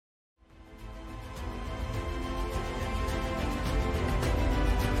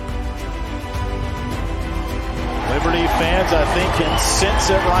fans, I think, can sense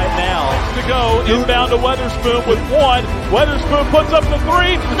it right now. To go, inbound to Weatherspoon with one. Weatherspoon puts up the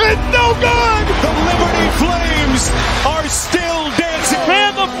three. It's no good! The Liberty Flames are still dancing.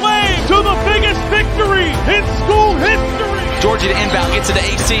 Fan the Flame to the biggest victory in school history. Georgia to inbound, gets it to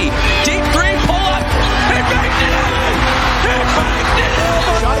AC. Deep three, pull up. He banked it in! He banked it in!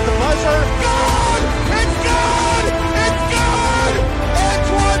 Shot at the buzzer. Good! It's good! It's good! It's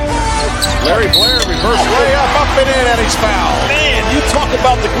Woodward! Larry Blair, reverse layup, up and in, and he's fouled. Man, you talk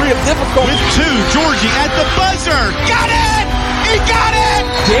about degree of difficulty. With two, Georgie at the buzzer. Got it! He got it!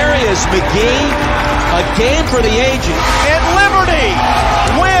 Darius McGee, a game for the ages. And Liberty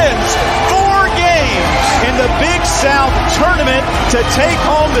wins 4 games in the Big South Tournament to take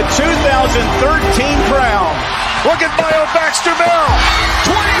home the 2013 crown. Look at Bio Baxter now.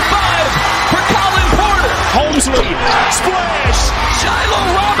 25 for Colin Porter. Holmesley, splash! Shiloh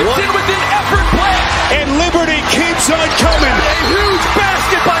Robinson with an effort play. And Liberty keeps on coming. A huge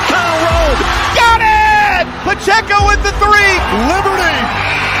basket by Kyle Rome. Got it! Pacheco with the 3. Liberty,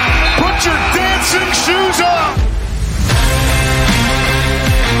 put your dancing shoes on.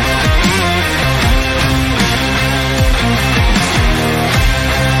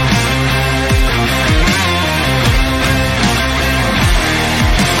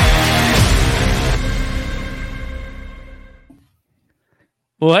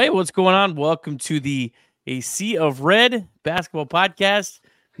 Well, hey, what's going on? Welcome to the A Sea of Red basketball podcast.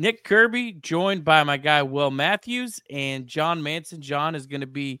 Nick Kirby, joined by my guy Will Matthews and Jon Manson. Jon is going to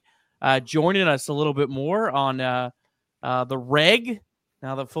be joining us a little bit more on the reg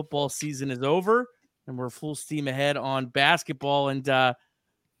now that football season is over and we're full steam ahead on basketball. And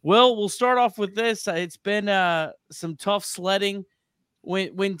Will, we'll start off with this. It's been some tough sledding.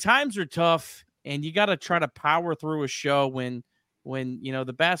 When times are tough and you got to try to power through a show when you know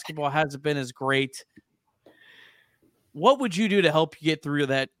the basketball hasn't been as great, what would you do to help you get through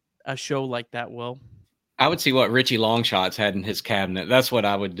a show like that, Will? I would see what Richie Longshots had in his cabinet. That's what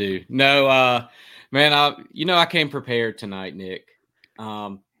I would do. No, man, I came prepared tonight, Nick.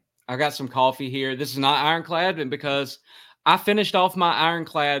 I got some coffee here. This is not ironclad, and because I finished off my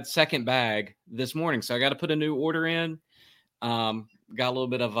ironclad second bag this morning, so I got to put a new order in. Got a little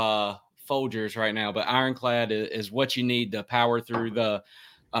bit of Folgers right now, but ironclad is what you need to power through the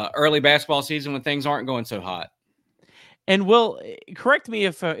early basketball season when things aren't going so hot. And Will, correct me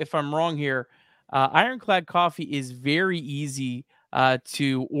if I'm wrong here. Ironclad coffee is very easy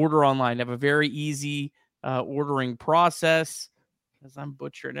to order online. They have a very easy ordering process. As I'm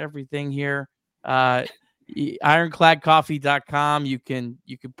butchering everything here, ironcladcoffee.com. You can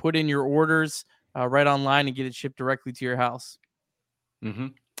put in your orders right online and get it shipped directly to your house. Mm-hmm.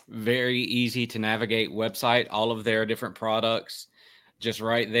 Very easy to navigate website. All of their different products, just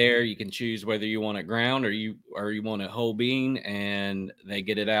right there. You can choose whether you want it ground or you want it whole bean, and they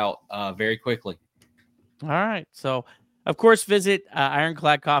get it out very quickly. All right. So, of course, visit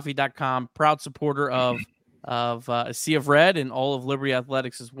ironcladcoffee.com. Proud supporter of A Sea of Red and all of Liberty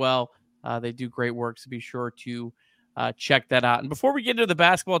Athletics as well. They do great work, so be sure to check that out. And before we get into the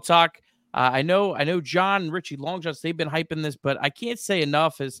basketball talk, I know John and Richie Longshots, they've been hyping this, but I can't say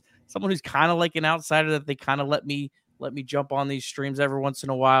enough as someone who's kind of like an outsider that they kind of let me jump on these streams every once in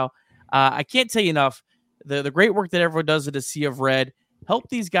a while. I can't tell you enough the great work that everyone does at A Sea of Red. Help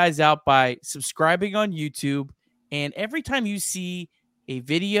these guys out by subscribing on YouTube, and every time you see a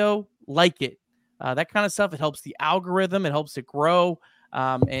video, like it. That kind of stuff, it helps the algorithm, it helps it grow,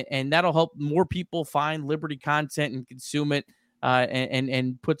 and that'll help more people find Liberty content and consume it,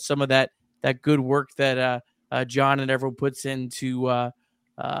 and put some of that good work that John and everyone puts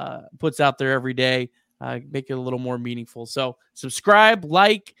out there every day, make it a little more meaningful. So subscribe,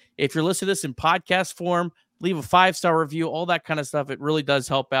 like. If you're listening to this in podcast form, leave a 5-star review, all that kind of stuff. It really does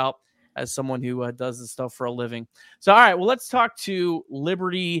help out as someone who does this stuff for a living. So, all right, well, let's talk to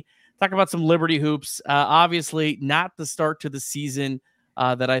Liberty. Talk about some Liberty hoops. Obviously, not the start to the season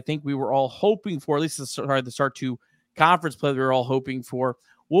that I think we were all hoping for, at least the start to conference play we were all hoping for.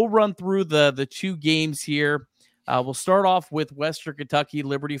 We'll run through the 2 games here. We'll start off with Western Kentucky.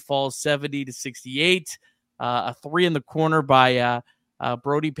 Liberty falls 70-68. A 3 in the corner by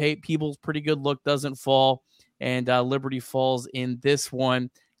Brody Peebles. Pretty good look, doesn't fall. And Liberty falls in this one.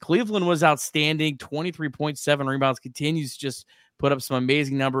 Cleveland was outstanding. 23.7 rebounds. Continues to just put up some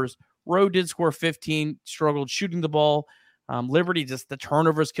amazing numbers. Rowe did score 15. Struggled shooting the ball. Liberty, just the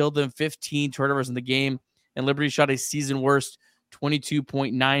turnovers killed them. 15 turnovers in the game. And Liberty shot a season worst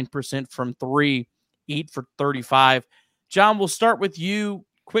 22.9% from 3, 8 for 35. Jon, we'll start with you.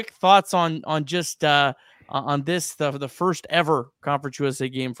 Quick thoughts on just on this, the first ever Conference USA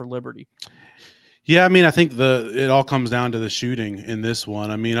game for Liberty. Yeah, I mean, I think it all comes down to the shooting in this one.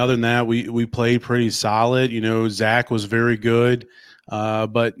 I mean, other than that, we played pretty solid. Zach was very good,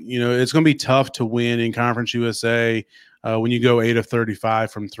 but it's going to be tough to win in Conference USA when you go 8 of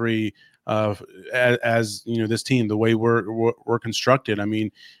 35 from three. As this team, the way we're constructed. I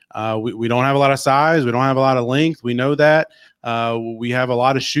mean, we don't have a lot of size, we don't have a lot of length. We know that. We have a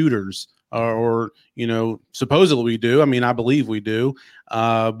lot of shooters, or supposedly we do. I mean, I believe we do.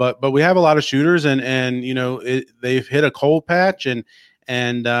 But we have a lot of shooters, and they've hit a cold patch, and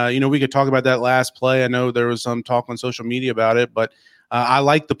we could talk about that last play. I know there was some talk on social media about it, but I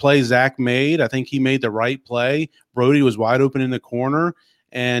like the play Zach made. I think he made the right play. Brody was wide open in the corner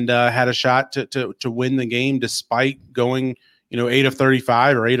and had a shot to win the game despite going 8 of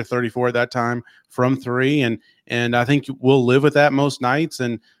 35 or 8 of 34 at that time from three, and I think we'll live with that most nights.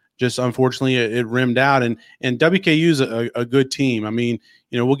 And just unfortunately, it rimmed out. And WKU is a good team. I mean,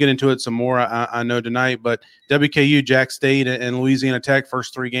 we'll get into it some more, I know tonight. But WKU, Jack State, and Louisiana Tech,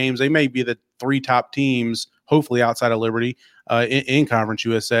 first three games, they may be the three top teams, hopefully outside of Liberty, in Conference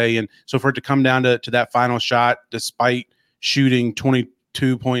USA. And so for it to come down to that final shot, despite shooting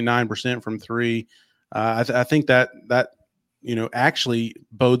 22.9% from three, I think that actually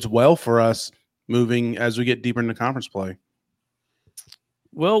bodes well for us moving as we get deeper into conference play.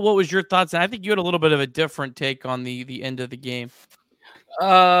 Will, what was your thoughts? I think you had a little bit of a different take on the end of the game.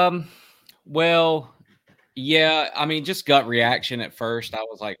 Well, yeah, I mean, just gut reaction at first. I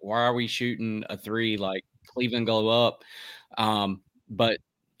was like, why are we shooting a three? Like, Cleveland go up. But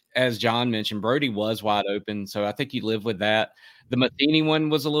as John mentioned, Brody was wide open, so I think you live with that. The Matheny one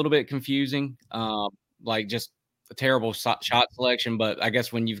was a little bit confusing, like just a terrible shot selection. But I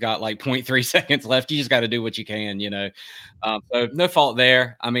guess when you've got like 0.3 seconds left, you just got to do what you can, So no fault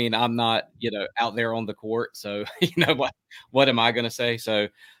there. I mean, I'm not, out there on the court, so what am I going to say? So,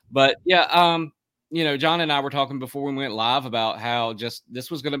 but yeah, John and I were talking before we went live about how just this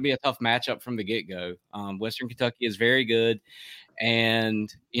was going to be a tough matchup from the get-go. Western Kentucky is very good.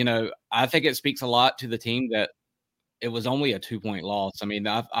 And, I think it speaks a lot to the team that it was only a 2-point loss. I mean,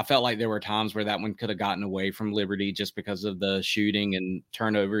 I felt like there were times where that one could have gotten away from Liberty just because of the shooting and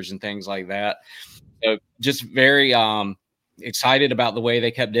turnovers and things like that. So just very excited about the way they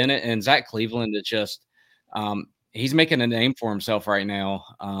kept in it. And Zach Cleveland is just he's making a name for himself right now.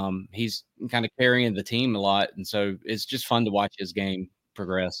 He's kind of carrying the team a lot. And so it's just fun to watch his game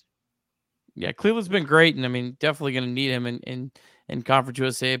progress. Yeah, Cleveland's been great. And I mean, definitely going to need him in Conference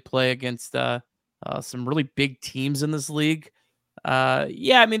USA play against some really big teams in this league.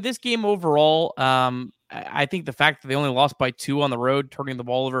 I mean, this game overall, I think the fact that they only lost by 2 on the road, turning the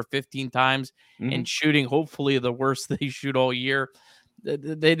ball over 15 times and shooting hopefully the worst they shoot all year,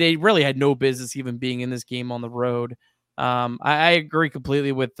 they really had no business even being in this game on the road. I agree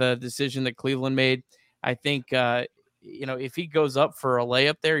completely with the decision that Cleveland made. I think, if he goes up for a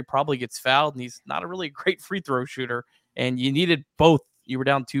layup there, he probably gets fouled, and he's not a really great free throw shooter, and you needed both. You were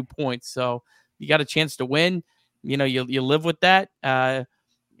down 2 points, so you got a chance to win. You live with that. You're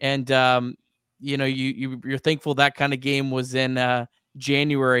thankful that kind of game was in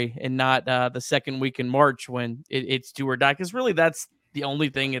January and not the second week in March when it's do or die. Because really that's the only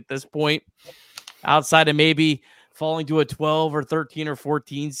thing at this point outside of maybe falling to a 12 or 13 or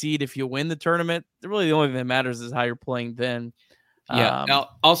 14 seed. If you win the tournament, really the only thing that matters is how you're playing then. Yeah.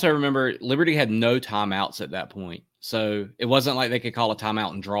 Also remember, Liberty had no timeouts at that point. So it wasn't like they could call a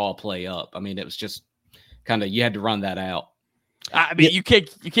timeout and draw a play up. I mean, it was just kind of, you had to run that out. I mean, you can't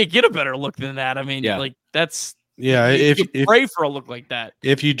get a better look than that. I mean, that's if pray for a look like that.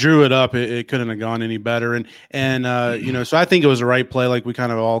 If you drew it up, it couldn't have gone any better. And so I think it was the right play, like we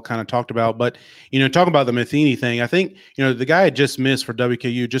kind of all talked about. But talking about the Matheny thing, I think the guy had just missed for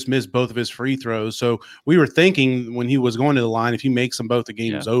WKU, just missed both of his free throws. So we were thinking when he was going to the line, if he makes them both, the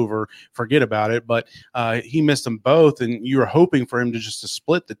game's over, forget about it. But he missed them both, and you were hoping for him to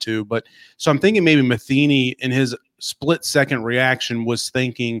split the two. But so I'm thinking maybe Matheny in his split-second reaction was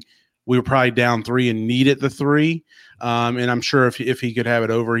thinking we were probably down 3 and needed the 3. And I'm sure if he could have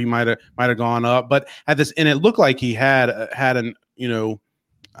it over, he might have gone up. But at this, and it looked like he had an,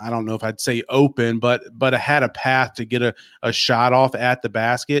 I don't know if I'd say open, but had a path to get a shot off at the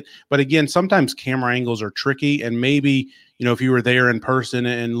basket. But again, sometimes camera angles are tricky, and maybe, if you were there in person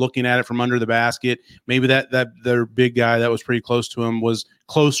and looking at it from under the basket, maybe that their big guy that was pretty close to him was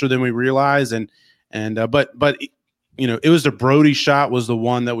closer than we realized. But it was the Brody shot was the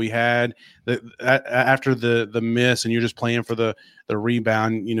one that we had after the miss, and you're just playing for the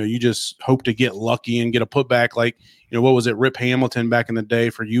rebound. You just hope to get lucky and get a putback like, what was it, Rip Hamilton back in the day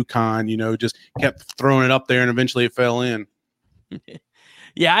for UConn, just kept throwing it up there and eventually it fell in.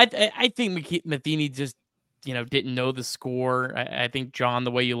 Yeah, I think Matheny just, didn't know the score. I think, John,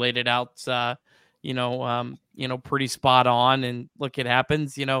 the way you laid it out, pretty spot on. And look, it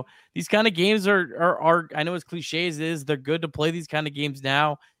happens. These kind of games are I know as cliche as it is, they're good to play these kind of games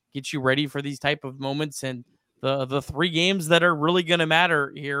now, get you ready for these type of moments. And the 3 games that are really going to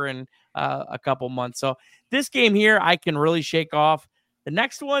matter here in a couple months. So this game here, I can really shake off. The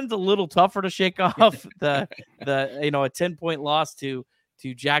next one's a little tougher to shake off. A 10-point loss to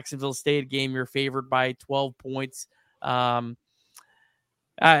Jacksonville State, game you're favored by 12 points.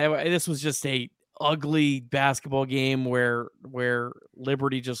 This was just a ugly basketball game where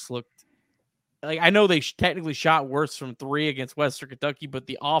Liberty just looked like, I know they technically shot worse from 3 against Western Kentucky, but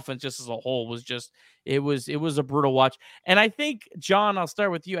the offense just as a whole was just, it was a brutal watch. And I think, John, I'll start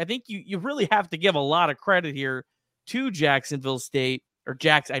with you. I think you really have to give a lot of credit here to Jacksonville State, or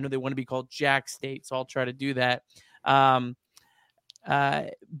Jacks. I know they want to be called Jack State, so I'll try to do that.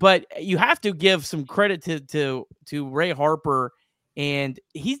 But you have to give some credit to Ray Harper, and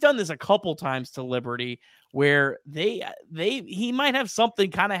he's done this a couple times to Liberty, where he might have something,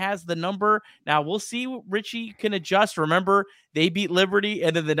 kind of has the number. Now we'll see what Richie can adjust. Remember, they beat Liberty,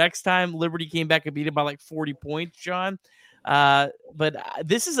 and then the next time Liberty came back and beat it by like 40 points, John. But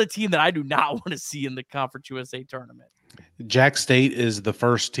this is a team that I do not want to see in the Conference USA tournament. Jack State is the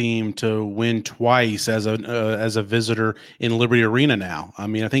first team to win twice as a visitor in Liberty Arena now. I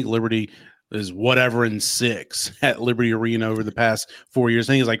mean, I think Liberty is whatever in 6 at Liberty Arena over the past 4 years.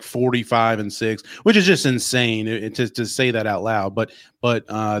 I think it's like 45-6, which is just insane to say that out loud. But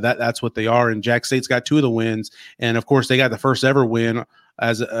that's what they are. And Jack State's got 2 of the wins, and of course they got the first ever win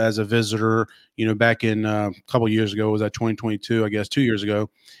as a visitor. Back in a couple of years ago, was that 2022? I guess 2 years ago,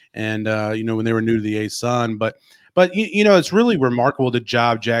 and when they were new to the ASON. But it's really remarkable the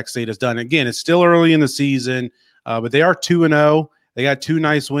job Jack State has done. Again, it's still early in the season, but they are 2-0. They got 2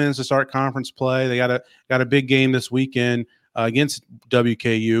 nice wins to start conference play. They got a big game this weekend against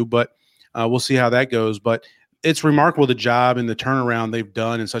WKU, but we'll see how that goes. But it's remarkable the job and the turnaround they've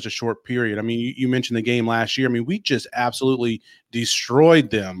done in such a short period. I mean, you mentioned the game last year. I mean, we just absolutely destroyed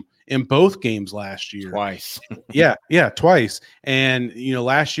them in both games last year. Twice. yeah, twice. And,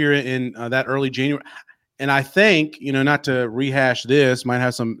 last year in that early January – and I think, not to rehash this, might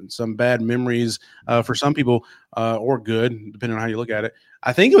have some bad memories for some people, or good, depending on how you look at it.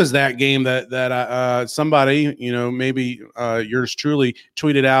 I think it was that game that somebody, maybe yours truly,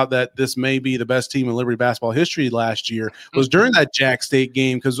 tweeted out that this may be the best team in Liberty basketball history last year, was during that Jack State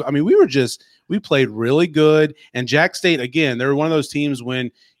game. Because, I mean, we played really good. And Jack State, again, they're one of those teams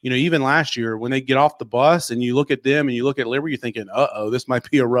when, even last year, when they get off the bus and you look at them and you look at Liberty, you're thinking, this might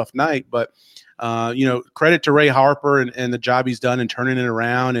be a rough night. But credit to Ray Harper and the job he's done in turning it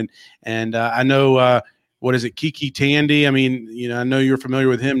around. And I know, what is it, Kiki Tandy? I mean, I know you're familiar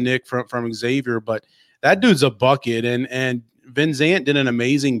with him, Nick, from Xavier, but that dude's a bucket. And Vin Zant did an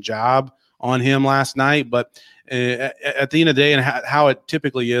amazing job on him last night. But at the end of the day, and how it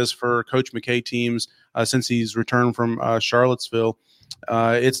typically is for Coach McKay teams since he's returned from Charlottesville,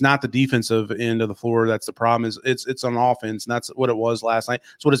 it's not the defensive end of the floor that's the problem. It's on offense, and that's what it was last night.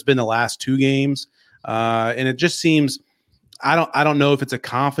 It's what it's been the last 2 games, and it just seems I don't know if it's a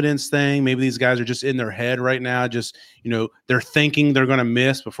confidence thing. Maybe these guys are just in their head right now. Just they're thinking they're going to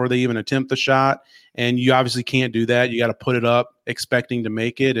miss before they even attempt the shot, and you obviously can't do that. You got to put it up expecting to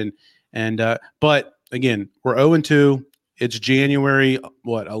make it, but again, we're 0-2. It's January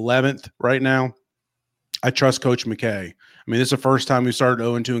 11th right now. I trust Coach McKay. I mean, this is the first time we started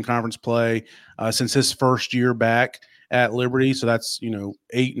 0-2 in conference play since his first year back at Liberty. So that's,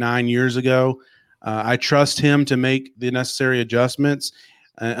 8-9 years ago. I trust him to make the necessary adjustments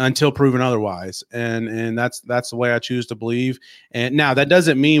until proven otherwise. And that's the way I choose to believe. And now that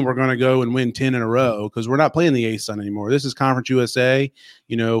doesn't mean we're going to go and win 10 in a row, because we're not playing the ASUN anymore. This is Conference USA.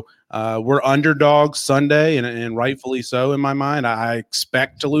 We're underdogs Sunday, and rightfully so in my mind. I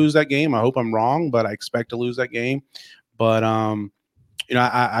expect to lose that game. I hope I'm wrong, but I expect to lose that game. But,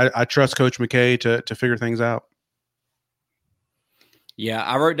 I trust Coach McKay to figure things out. Yeah,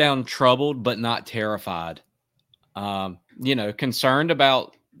 I wrote down troubled but not terrified. Concerned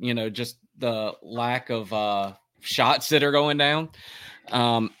about, just the lack of shots that are going down,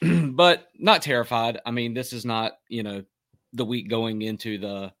 but not terrified. I mean, this is not, the week going into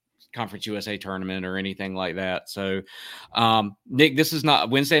the Conference USA tournament or anything like that. So, Nick, this is not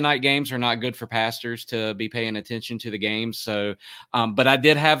Wednesday night games are not good for pastors to be paying attention to the games. So, but I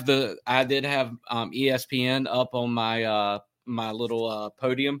did have ESPN up on my my little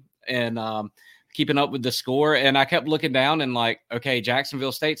podium and keeping up with the score. And I kept looking down and okay,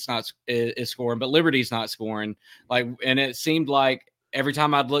 Jacksonville State's is scoring, but Liberty's not scoring. And it seemed like every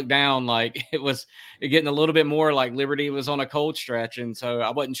time I'd look down, like it was getting a little bit more like Liberty was on a cold stretch. And so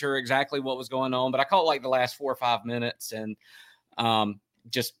I wasn't sure exactly what was going on, but I caught like the last 4 or 5 minutes, and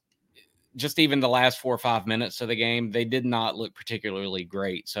just even the last 4 or 5 minutes of the game, they did not look particularly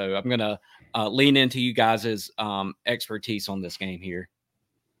great. So I'm going to lean into you guys' expertise on this game here.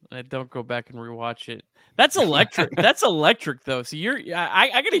 I don't go back and rewatch it. That's electric. That's electric, though. So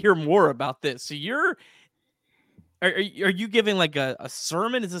I got to hear more about this. So are you giving like a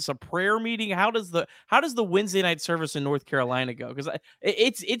sermon? Is this a prayer meeting? How does the Wednesday night service in North Carolina go? Because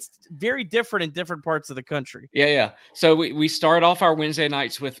it's very different in different parts of the country. Yeah. So we start off our Wednesday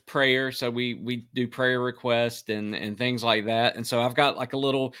nights with prayer. So we do prayer requests and things like that. And so I've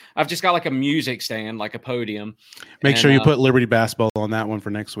just got like a music stand, like a podium. Make sure you put Liberty basketball on that one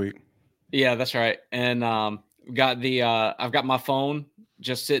for next week. Yeah, that's right. And I've got my phone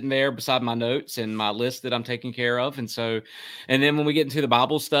just sitting there beside my notes and my list that I'm taking care of. And then when we get into the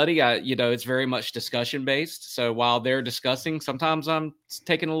Bible study, it's very much discussion based. So while they're discussing, sometimes I'm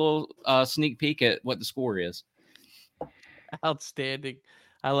taking a little sneak peek at what the score is. Outstanding.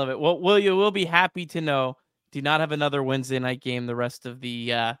 I love it. Well, we'll be happy to know. Do not have another Wednesday night game the rest of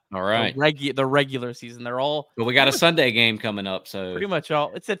the all right the regular season. They're all. But we got a Sunday game coming up, so pretty much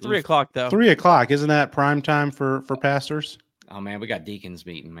all. It's at 3:00 though. 3:00, isn't that prime time for pastors? Oh man, we got deacons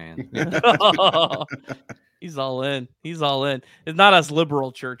meeting, man. He's all in. He's all in. It's not us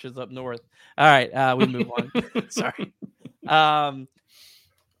liberal churches up north. All right, we move on. Sorry.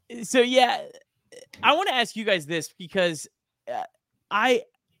 So yeah, I want to ask you guys this because the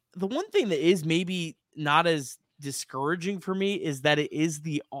one thing that is maybe not as discouraging for me is that it is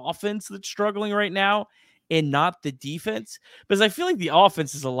the offense that's struggling right now and not the defense, because I feel like the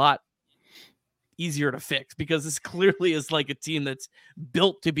offense is a lot easier to fix because this clearly is like a team that's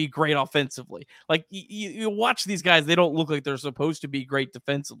built to be great offensively. Like you watch these guys, they don't look like they're supposed to be great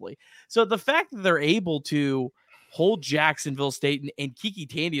defensively. So the fact that they're able to hold Jacksonville State and Kiki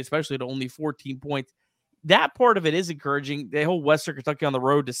Tandy, especially, to only 14 points, that part of it is encouraging. They hold Western Kentucky on the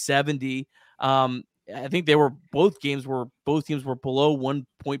road to 70. I think both teams were below 1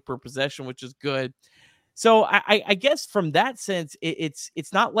 point per possession, which is good. So I guess from that sense,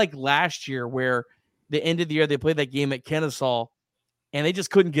 it's not like last year where the end of the year they played that game at Kennesaw and they just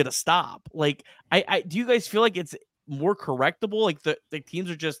couldn't get a stop. Like, do you guys feel like it's more correctable? Like the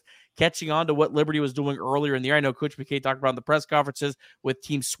teams are just catching on to what Liberty was doing earlier in the year. I know Coach McKay talked about in the press conferences with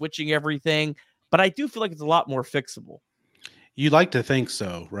teams switching everything, but I do feel like it's a lot more fixable. You'd like to think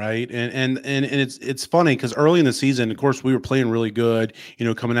so, right? And it's funny because early in the season, of course, we were playing really good,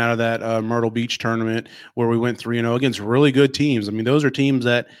 coming out of that Myrtle Beach tournament where we went 3-0 against really good teams. I mean, those are teams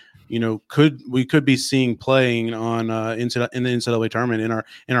that, we could be seeing playing on in the NCAA tournament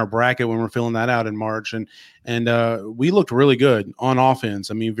in our bracket when we're filling that out in March. And we looked really good on offense.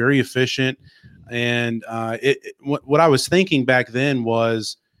 I mean, very efficient. And what I was thinking back then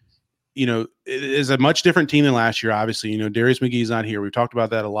was, it is a much different team than last year. Obviously, Darius McGee's not here. We've talked about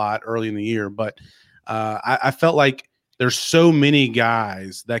that a lot early in the year, but I felt like there's so many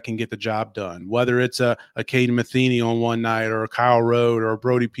guys that can get the job done, whether it's a Caden Matheny on one night or a Kyle Rode or a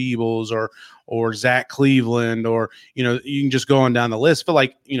Brody Peebles or Zach Cleveland, or, you can just go on down the list. Feel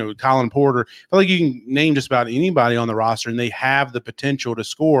like, Colin Porter, feel like you can name just about anybody on the roster and they have the potential to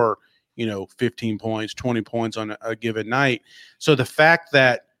score, 15 points, 20 points on a given night. So the fact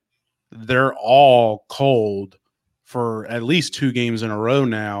that they're all cold for at least 2 games in a row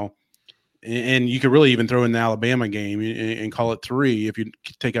now, and you could really even throw in the Alabama game and call it 3 if you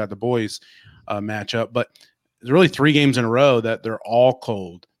take out the boys matchup. But there's really 3 games in a row that they're all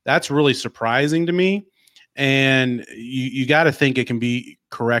cold. That's really surprising to me, and you got to think it can be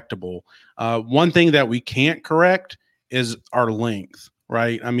correctable. One thing that we can't correct is our length,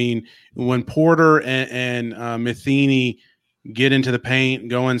 right? I mean, when Porter and Matheny get into the paint,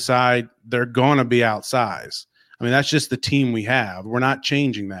 go inside, they're going to be outsized. I mean, that's just the team we have. We're not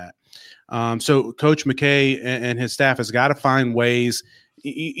changing that. So Coach McKay and his staff has got to find ways,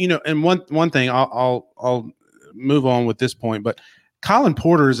 and one thing I'll move on with this point, but Colin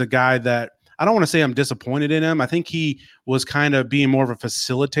Porter is a guy that I don't want to say I'm disappointed in him. I think he was kind of being more of a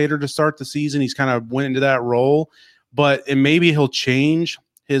facilitator to start the season. He's kind of went into that role, and maybe he'll change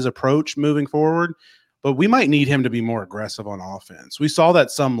his approach moving forward. But we might need him to be more aggressive on offense. We saw that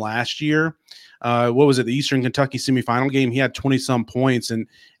some last year. What was it? The Eastern Kentucky semifinal game. He had 20-some points, and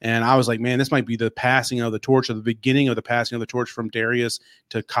I was like, man, this might be the passing of the torch, or the beginning of the passing of the torch from Darius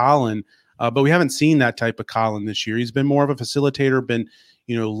to Colin. But we haven't seen that type of Colin this year. He's been more of a facilitator, been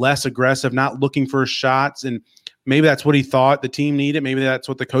less aggressive, not looking for shots, and maybe that's what he thought the team needed. Maybe that's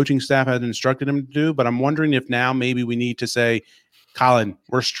what the coaching staff had instructed him to do. But I'm wondering if now maybe we need to say, Colin,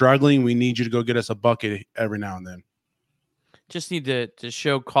 we're struggling. We need you to go get us a bucket every now and then. Just need to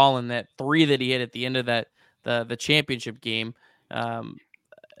show Colin that 3 that he hit at the end of the championship game.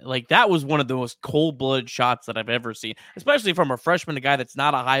 Like that was one of the most cold-blooded shots that I've ever seen, especially from a freshman, a guy that's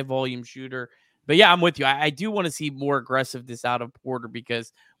not a high-volume shooter. But yeah, I'm with you. I do want to see more aggressiveness out of Porter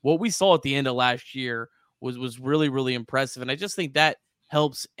because what we saw at the end of last year was really, really impressive. And I just think that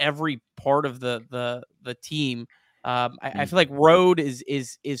helps every part of the team. I feel like Rode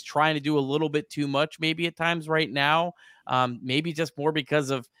is trying to do a little bit too much maybe at times right now. Maybe just more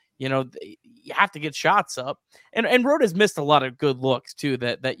because of, you have to get shots up. And Rode has missed a lot of good looks too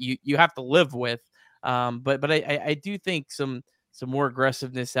that you have to live with. But I do think some more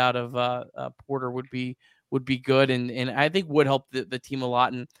aggressiveness out of Porter would be good, and I think would help the team a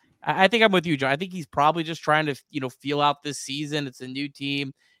lot. And I think I'm with you, John. I think he's probably just trying to feel out this season. It's a new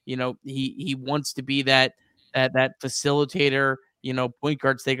team. He wants to be that facilitator. Point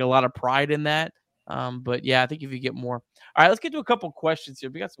guards take a lot of pride in that. But yeah, I think if you get more. All right, let's get to a couple questions here.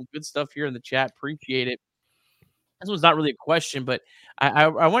 We got some good stuff here in the chat. Appreciate it. This was not really a question, but I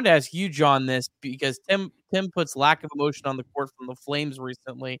wanted to ask you, John, this because Tim puts lack of emotion on the court from the Flames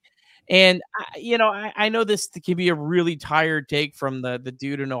recently, and I know this can be a really tired take from the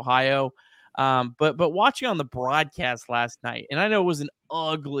dude in Ohio, but watching on the broadcast last night, and I know it was an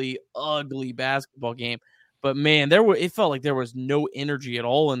ugly basketball game, but man, it felt like there was no energy at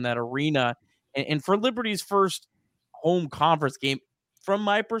all in that arena, and for Liberty's first home conference game, from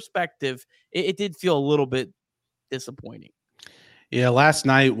my perspective, it did feel a little bit disappointing. Yeah, last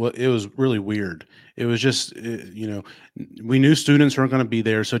night it was really weird. It was just, we knew students weren't going to be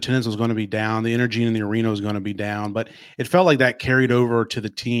there, so attendance was going to be down. The energy in the arena was going to be down, but it felt like that carried over to the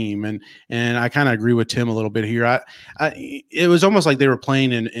team, and I kind of agree with Tim a little bit here. It was almost like they were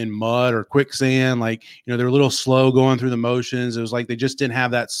playing in mud or quicksand, like they were a little slow going through the motions. It was like they just didn't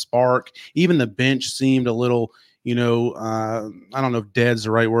have that spark. Even the bench seemed a little, I don't know if dead's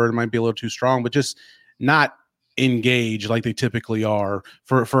the right word. It might be a little too strong, but just not engage like they typically are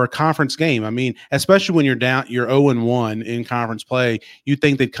for a conference game. I mean, especially when you're 0-1 in conference play, you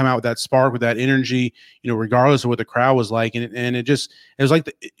think they'd come out with that spark, with that energy, regardless of what the crowd was like. And it was like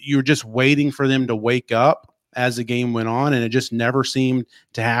you were just waiting for them to wake up as the game went on, and it just never seemed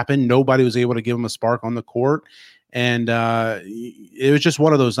to happen. Nobody was able to give them a spark on the court. And it was just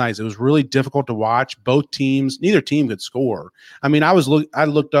one of those nights. It was really difficult to watch. Both teams, neither team could score. I mean, I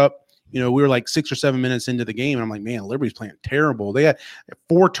looked up, we were like 6 or 7 minutes into the game, and I'm like, man, Liberty's playing terrible. They had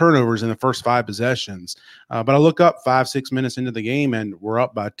 4 turnovers in the first 5 possessions. But I look up 5-6 minutes into the game, and we're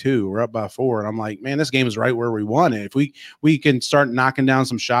up by 2, we're up by 4. And I'm like, man, this game is right where we want it. If we can start knocking down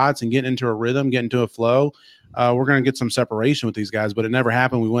some shots and get into a rhythm, get into a flow, we're going to get some separation with these guys. But it never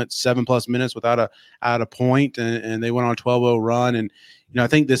happened. We went 7+ minutes without a point, and they went on a 12-0 run. And, I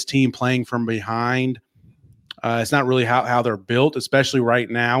think this team playing from behind, it's not really how they're built, especially right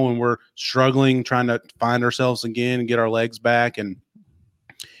now when we're struggling, trying to find ourselves again and get our legs back. And,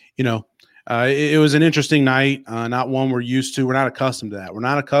 it was an interesting night, not one we're used to. We're not accustomed to that. We're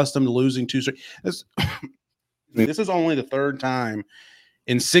not accustomed to losing 2 straight. This is only the 3rd time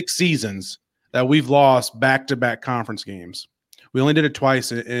in 6 seasons that we've lost back-to-back conference games. We only did it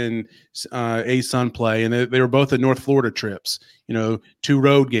twice in ASUN play, and they were both at North Florida trips, 2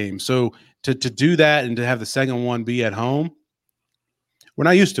 road games. So to do that and to have the second one be at home, we're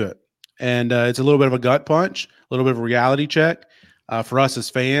not used to it. And it's a little bit of a gut punch, a little bit of a reality check for us as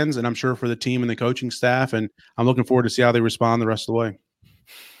fans, and I'm sure for the team and the coaching staff. And I'm looking forward to see how they respond the rest of the way.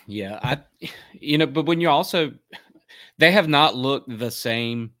 Yeah, but when you also – they have not looked the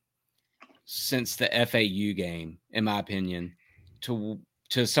same since the FAU game, in my opinion, to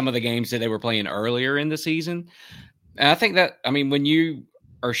some of the games that they were playing earlier in the season. And I think that, when you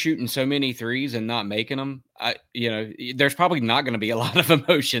are shooting so many threes and not making them, there's probably not going to be a lot of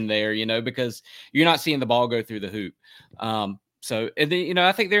emotion there, because you're not seeing the ball go through the hoop. So, and then,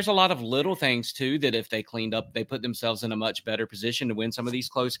 I think there's a lot of little things too, that if they cleaned up, they put themselves in a much better position to win some of these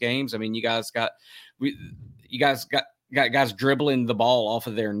close games. I mean, you guys got guys dribbling the ball off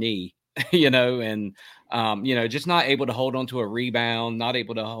of their knee, and, just not able to hold on to a rebound, not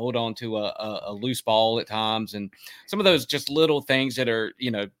able to hold on to a loose ball at times. And some of those just little things that are,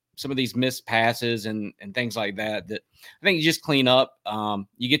 some of these missed passes and things like that I think you just clean up.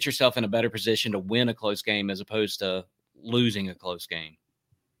 You get yourself in a better position to win a close game as opposed to losing a close game.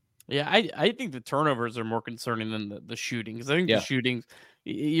 Yeah, I think the turnovers are more concerning than the shooting, because I think the shootings,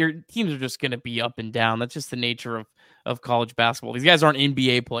 your teams are just going to be up and down. That's just the nature of college basketball. These guys aren't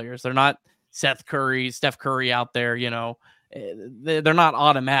NBA players. They're not Steph Curry out there. They're not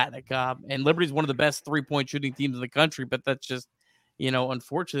automatic. And Liberty's one of the best 3-point shooting teams in the country, but that's just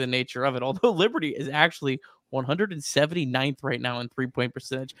unfortunately the nature of it. Although Liberty is actually 179th right now in 3-point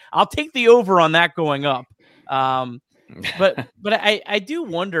percentage. I'll take the over on that going up. But I do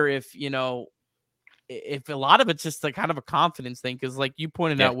wonder if a lot of it's just like kind of a confidence thing, because like you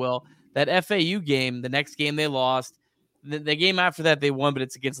pointed out, Will, that FAU game, the next game they lost, the game after that they won, but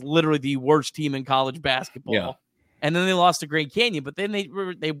it's against literally the worst team in college basketball. Yeah. And then they lost to Grand Canyon, but then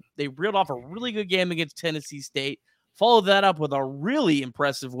they reeled off a really good game against Tennessee State, followed that up with a really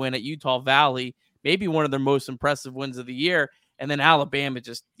impressive win at Utah Valley, maybe one of their most impressive wins of the year. And then Alabama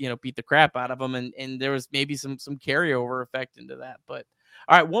just, beat the crap out of them. And there was maybe some carryover effect into that. But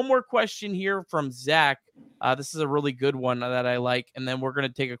all right, one more question here from Zach. This is a really good one that I like. And then we're going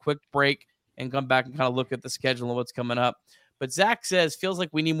to take a quick break and come back and kind of look at the schedule and what's coming up. But Zach says, feels like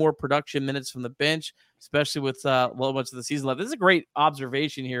we need more production minutes from the bench, especially with much of the season left. This is a great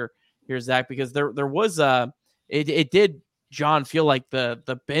observation here, Zach, because there was it did, John, feel like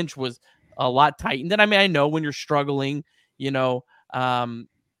the bench was a lot tightened. And I mean, I know when you're struggling, every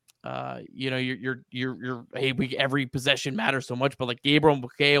possession matters so much, but like Gabriel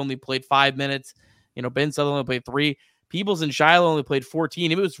Bouquet only played 5 minutes, Ben Sutherland only played 3, Peebles and Shiloh only played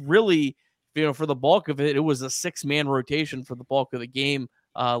 14. It was really, for the bulk of it, it was a 6-man rotation for the bulk of the game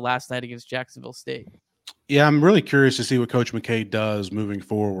last night against Jacksonville State. Yeah, I'm really curious to see what Coach McKay does moving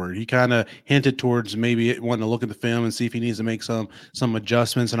forward. He kind of hinted towards maybe wanting to look at the film and see if he needs to make some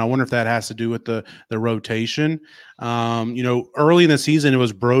adjustments, and I wonder if that has to do with the rotation. Early in the season, it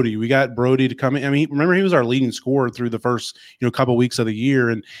was Brody. We got Brody to come in. I mean, remember, he was our leading scorer through the first couple weeks of the year,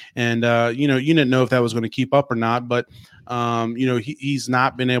 and you didn't know if that was going to keep up or not, but he's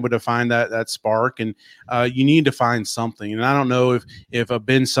not been able to find that spark, and you need to find something. And I don't know if a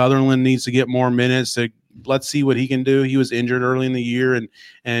Ben Sutherland needs to get more minutes. Let's see what he can do. He was injured early in the year, and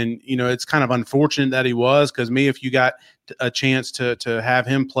it's kind of unfortunate that he was, because maybe if you got a chance to have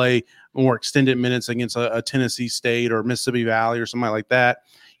him play more extended minutes against a Tennessee State or Mississippi Valley or something like that,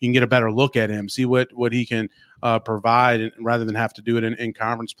 you can get a better look at him, see what he can provide, rather than have to do it in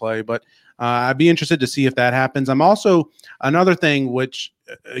conference play. But I'd be interested to see if that happens. I'm also, another thing, which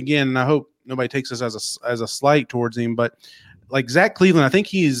again, I hope nobody takes this as a slight towards him, but like Zach Cleveland, I think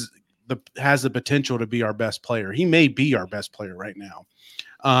has the potential to be our best player. He may be our best player right now.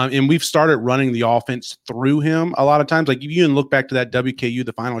 And we've started running the offense through him a lot of times. Like if you even look back to that WKU,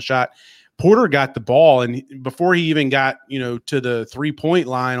 the final shot, Porter got the ball, and before he even got, to the 3-point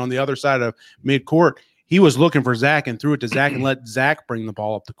line on the other side of midcourt, he was looking for Zach and threw it to Zach and let Zach bring the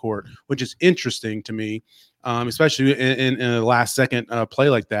ball up the court, which is interesting to me, especially in a last second play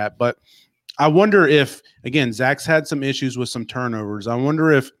like that. But I wonder if, again, Zach's had some issues with some turnovers. I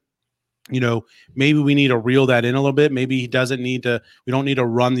wonder if, maybe we need to reel that in a little bit. Maybe we don't need to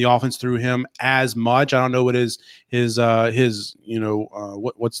run the offense through him as much. I don't know what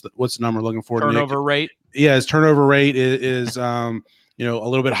what's the number I'm looking for? Turnover Nick? rate. Yeah, his turnover rate is a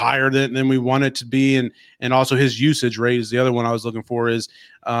little bit higher than we want it to be. And also his usage rate is the other one I was looking for, is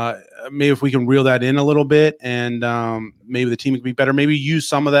maybe if we can reel that in a little bit, and maybe the team can be better, maybe use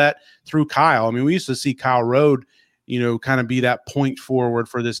some of that through Kyle. I mean, we used to see Kyle Rode, kind of be that point forward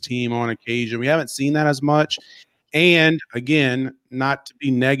for this team on occasion. We haven't seen that as much. And again, not to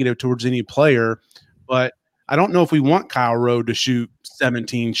be negative towards any player, but I don't know if we want Kyle Rode to shoot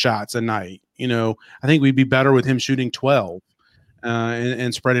 17 shots a night. I think we'd be better with him shooting 12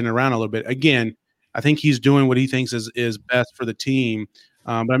 and spreading it around a little bit. Again, I think he's doing what he thinks is best for the team.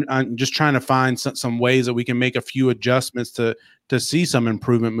 But I'm just trying to find some ways that we can make a few adjustments to see some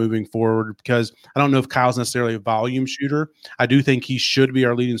improvement moving forward, because I don't know if Kyle's necessarily a volume shooter. I do think he should be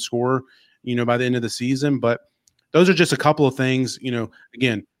our leading scorer, by the end of the season. But those are just a couple of things,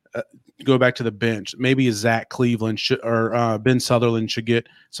 again, go back to the bench. Maybe Zach Cleveland or Ben Sutherland should get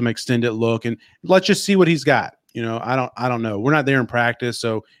some extended look, and let's just see what he's got. I don't know. We're not there in practice,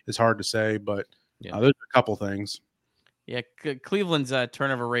 so it's hard to say, but those are a couple things. Yeah, Cleveland's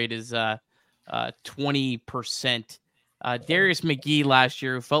turnover rate is 20%. Darius McGee last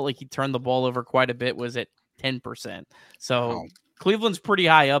year, who felt like he turned the ball over quite a bit, was at 10%. So wow. Cleveland's pretty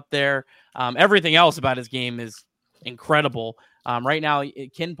high up there. Everything else about his game is incredible. Right now,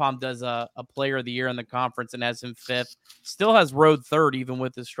 KenPom does a player of the year in the conference and has him 5th. Still has Rode 3rd, even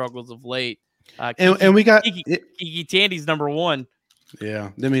with his struggles of late. And we got Kiki Tandy's number 1. Yeah,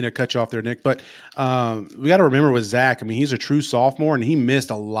 didn't mean to cut you off there, Nick. But we got to remember with Zach, I mean, he's a true sophomore, and he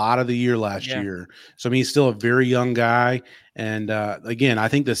missed a lot of the year last year. So, I mean, he's still a very young guy. And, again, I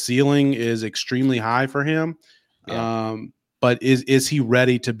think the ceiling is extremely high for him. Yeah. But is he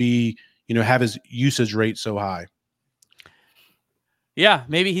ready to be, have his usage rate so high? Yeah,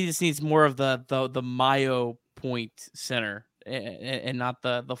 maybe he just needs more of the Mayo point center. and not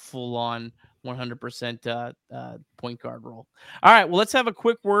the full on 100% point guard role. All right, well, let's have a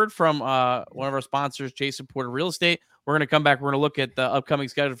quick word from one of our sponsors, Jason Porter Real Estate. We're going to come back. We're going to look at the upcoming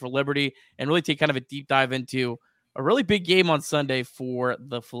schedule for Liberty and really take kind of a deep dive into a really big game on Sunday for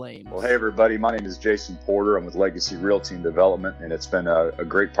the Flames. Well, hey, everybody. My name is Jason Porter. I'm with Legacy Realty and Development, and it's been a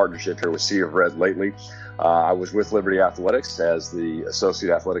great partnership here with Sea of Red lately. I was with Liberty Athletics as the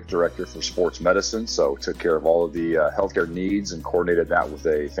Associate Athletic Director for Sports Medicine, so took care of all of the healthcare needs and coordinated that with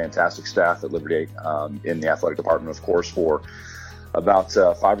a fantastic staff at Liberty in the athletic department, of course, for about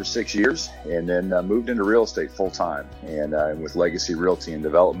 5 or 6 years, and then moved into real estate full-time and with Legacy Realty and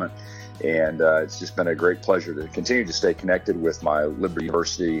Development. And it's just been a great pleasure to continue to stay connected with my Liberty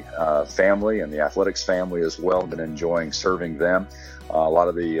University family and the athletics family as well. I've been enjoying serving them. A lot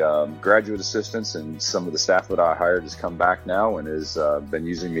of the graduate assistants and some of the staff that I hired has come back now and has been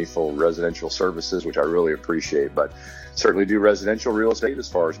using me for residential services, which I really appreciate. But certainly do residential real estate as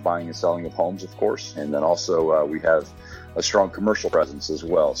far as buying and selling of homes, of course. And then also we have a strong commercial presence as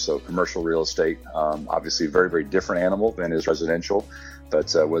well. So commercial real estate, obviously a very, very different animal than is residential.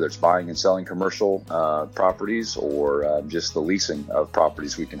 But whether it's buying and selling commercial properties or just the leasing of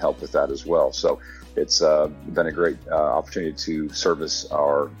properties, we can help with that as well. So it's been a great opportunity to service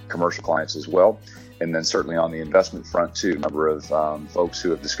our commercial clients as well. And then certainly on the investment front too, a number of folks who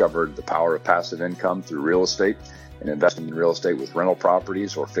have discovered the power of passive income through real estate and investing in real estate with rental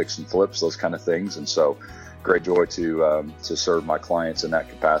properties or fix and flips, those kind of things. And so great joy to serve my clients in that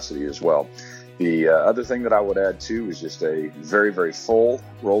capacity as well. The other thing that I would add, too, is just a very, very full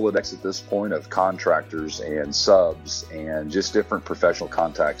Rolodex at this point of contractors and subs and just different professional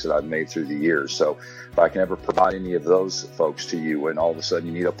contacts that I've made through the years. So if I can ever provide any of those folks to you and all of a sudden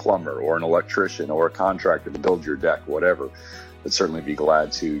you need a plumber or an electrician or a contractor to build your deck, whatever, I'd certainly be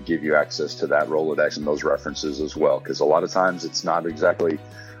glad to give you access to that Rolodex and those references as well. Because a lot of times it's not exactly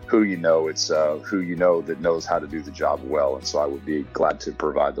who you know, it's who you know that knows how to do the job well. And so I would be glad to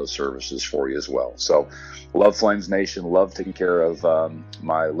provide those services for you as well. So love Flames Nation, love taking care of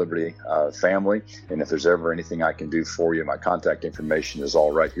my Liberty family. And if there's ever anything I can do for you, my contact information is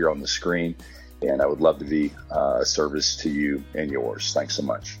all right here on the screen. And I would love to be a service to you and yours. Thanks so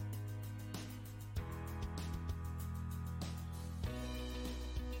much.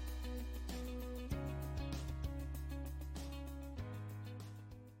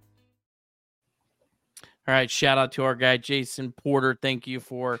 All right, shout out to our guy, Jason Porter. Thank you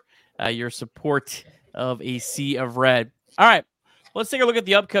for your support of a Sea of Red. All right, let's take a look at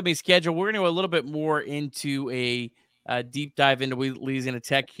the upcoming schedule. We're going to go a little bit more into a deep dive into Louisiana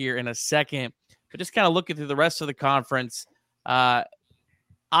Tech here in a second, but just kind of looking through the rest of the conference.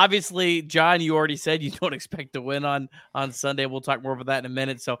 Obviously, John, you already said you don't expect to win on Sunday. We'll talk more about that in a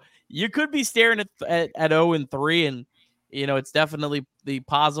minute. So you could be staring at 0-3, and it's definitely the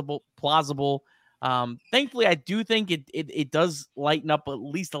plausible. Thankfully, I do think it does lighten up at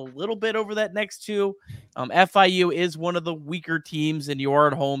least a little bit over that next two. FIU is one of the weaker teams, and you are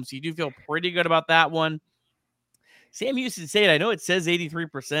at home, so you do feel pretty good about that one. Sam Houston State, I know it says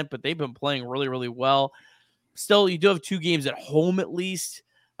 83%, but they've been playing really, really well. Still, you do have 2 games at home at least.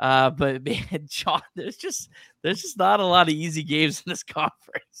 But man, John, there's just not a lot of easy games in this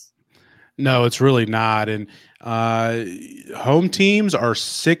conference. No, it's really not. And home teams are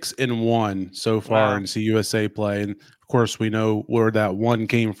 6-1 so far in CUSA play. And of course, we know where that one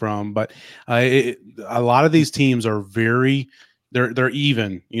came from. But a lot of these teams are they're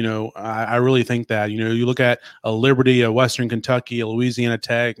even. I really think that. You look at a Liberty, a Western Kentucky, a Louisiana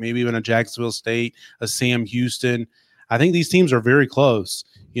Tech, maybe even a Jacksonville State, a Sam Houston. I think these teams are very close.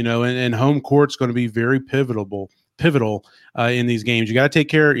 And home court's going to be very pivotal in these games. You got to take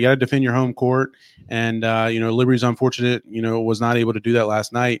care. You got to defend your home court. And, Liberty's unfortunate, was not able to do that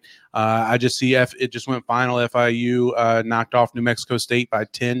last night. I just see it just went final. FIU knocked off New Mexico State by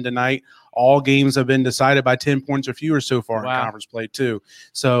 10 tonight. All games have been decided by 10 points or fewer so far in conference play too.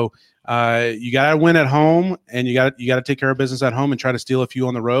 So you got to win at home, and you got to take care of business at home and try to steal a few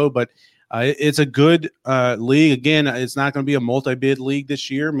on the road. But it's a good league. Again, it's not going to be a multi-bid league this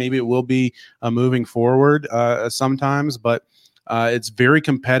year. Maybe it will be moving forward sometimes, but it's very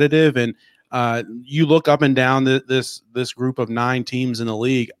competitive. And you look up and down this group of 9 teams in the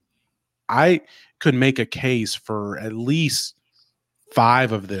league. I could make a case for at least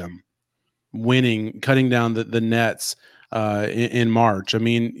 5 of them winning, cutting down the nets in March. I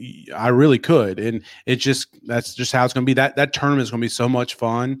mean, I really could. And that's just how it's going to be. That tournament is going to be so much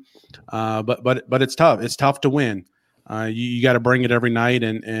fun. But it's tough. It's tough to win. You got to bring it every night,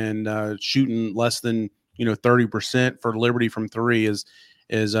 and shooting less than 30% for Liberty from 3 is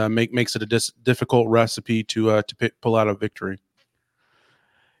makes it a difficult recipe to pull out a victory.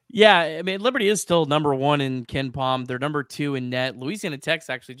 Yeah, I mean, Liberty is still number 1 in Ken Palm. They're number 2 in net. Louisiana Tech's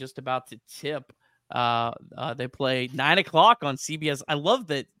actually just about to tip. They play 9:00 on CBS. I love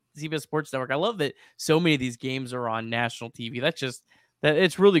that CBS Sports Network. I love that so many of these games are on national TV. That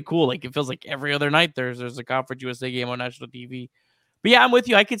it's really cool. Like, it feels like every other night there's a Conference USA game on national TV. But yeah, I'm with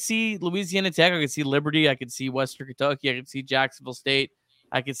you. I could see Louisiana Tech. I could see Liberty. I could see Western Kentucky. I could see Jacksonville State.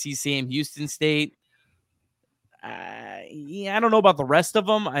 I could see Sam Houston State. I don't know about the rest of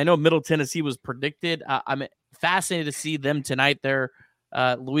them. I know Middle Tennessee was predicted. I'm fascinated to see them tonight. They're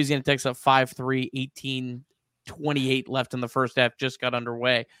Louisiana Tech's up 5-3, 18-28 left in the first half, just got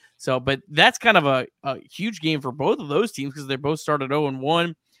underway. So, but that's kind of a huge game for both of those teams because they both started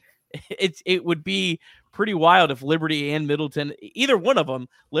 0-1. It would be pretty wild if Liberty and Middleton, either one of them,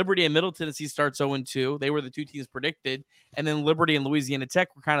 Liberty and Middle Tennessee starts 0-2. They were the two teams predicted. And then Liberty and Louisiana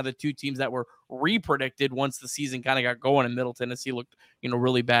Tech were kind of the two teams that were re-predicted once the season kind of got going, and Middle Tennessee looked,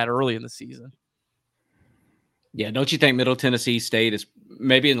 really bad early in the season. Yeah, don't you think Middle Tennessee State is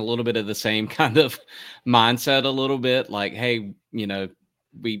maybe in a little bit of the same kind of mindset a little bit? Like, hey,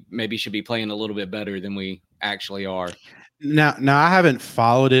 we maybe should be playing a little bit better than we actually are. Now I haven't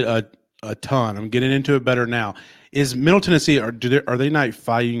followed it a ton. I'm getting into it better now. Is Middle Tennessee are they not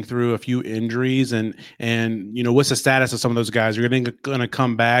fighting through a few injuries and what's the status of some of those guys? Are they going to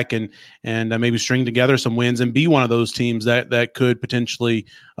come back and maybe string together some wins and be one of those teams that could potentially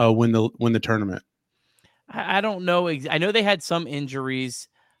win the tournament? I don't know. I know they had some injuries.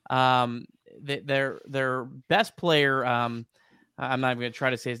 Their best player, I'm not even going to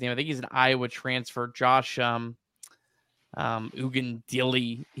try to say his name. I think he's an Iowa transfer, Josh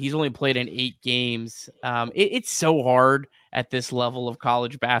Ugandili. He's only played in 8 games. It's so hard at this level of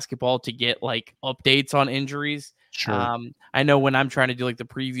college basketball to get like updates on injuries. Sure. I know when I'm trying to do like the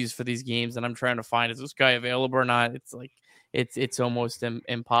previews for these games and I'm trying to find, is this guy available or not? It's like, it's almost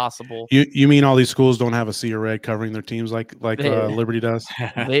impossible. You mean all these schools don't have a Sea of Red covering their teams like Liberty does?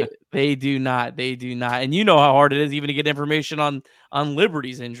 They do not. They do not. And you know how hard it is even to get information on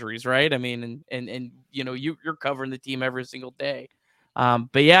Liberty's injuries, right? I mean, and you're covering the team every single day.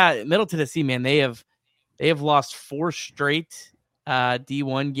 But yeah, Middle Tennessee, man, they have lost 4 straight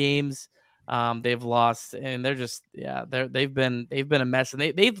D1 games. They've lost, and they're just they've been a mess, and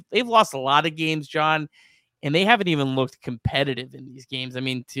they've lost a lot of games, John. And they haven't even looked competitive in these games. I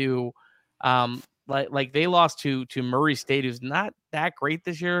mean, like they lost to Murray State, who's not that great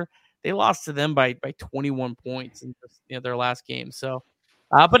this year. They lost to them by 21 points in their last game. So,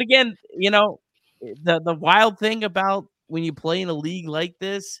 but again, the wild thing about when you play in a league like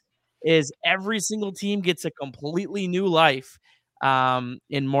this is every single team gets a completely new life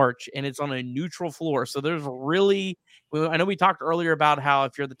in March, and it's on a neutral floor. So there's I know we talked earlier about how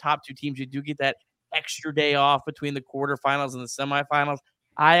if you're the top 2 teams, you do get that extra day off between the quarterfinals and the semifinals.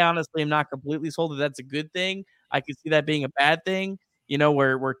 I honestly am not completely sold that that's a good thing. I could see that being a bad thing,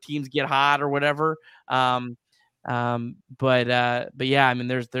 where teams get hot or whatever. But yeah, I mean,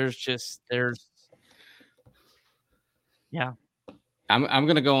 there's yeah. I'm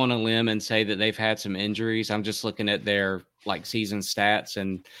going to go on a limb and say that they've had some injuries. I'm just looking at their season stats,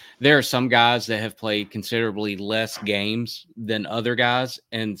 and there are some guys that have played considerably less games than other guys,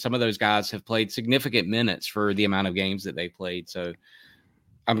 and some of those guys have played significant minutes for the amount of games that they played. So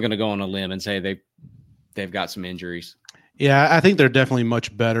I'm going to go on a limb and say they've got some injuries. Yeah, I think they're definitely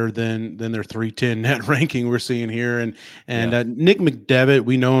much better than their 310 net ranking we're seeing here. And Nick McDevitt,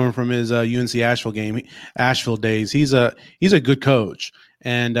 we know him from his UNC Asheville days. He's a good coach,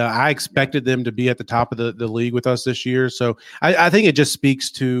 and I expected them to be at the top of the league with us this year. So I think it just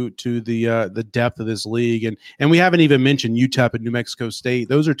speaks to the depth of this league. And we haven't even mentioned UTEP and New Mexico State.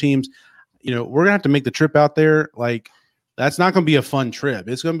 Those are teams, we're gonna have to make the trip out there. Like, that's not going to be a fun trip.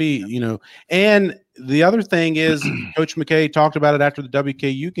 It's going to be, and the other thing is Coach McKay talked about it after the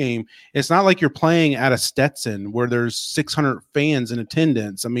WKU game. It's not like you're playing at a Stetson where there's 600 fans in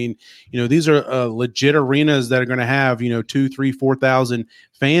attendance. I mean, these are legit arenas that are going to have, 2,000, 3,000, 4,000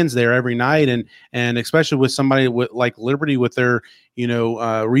 fans there every night. And especially with somebody like Liberty with their,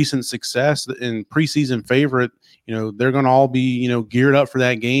 recent success and preseason favorite, they're going to all be, geared up for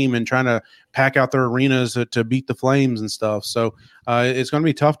that game and trying to pack out their arenas to beat the Flames and stuff. So it's going to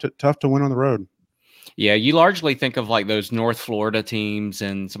be tough to win on the road. Yeah, you largely think of those North Florida teams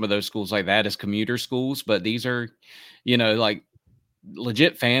and some of those schools like that as commuter schools, but these are,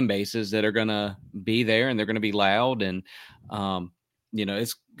 legit fan bases that are going to be there, and they're going to be loud, and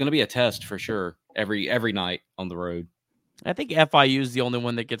it's going to be a test for sure every night on the road. I think FIU is the only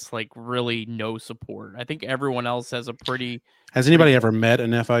one that gets like really no support. I think everyone else has a pretty. Has anybody ever met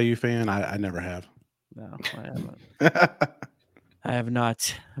an FIU fan? I never have. No, I haven't. I have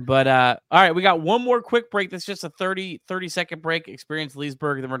not. But all right, we got one more quick break. That's just a 30-second break. Experience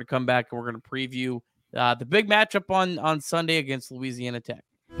Leesburg. Then we're going to come back and we're going to preview the big matchup on Sunday against Louisiana Tech.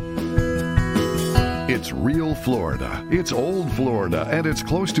 It's real Florida. It's old Florida, and it's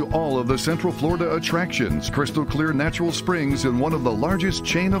close to all of the Central Florida attractions. Crystal clear natural springs in one of the largest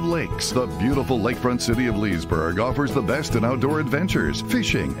chain of lakes. The beautiful lakefront city of Leesburg offers the best in outdoor adventures,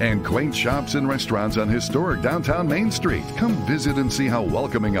 fishing, and quaint shops and restaurants on historic downtown Main Street. Come visit and see how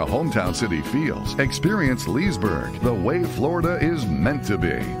welcoming a hometown city feels. Experience Leesburg, the way Florida is meant to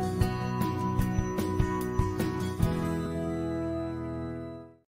be.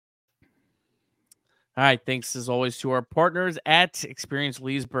 All right, thanks as always to our partners at Experience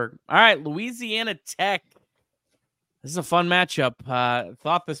Leesburg. All right, Louisiana Tech. This is a fun matchup.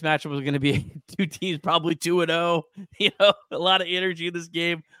 Thought this matchup was going to be two teams probably 2-0. You know, a lot of energy in this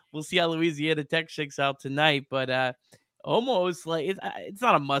game. We'll see how Louisiana Tech shakes out tonight, but almost like it's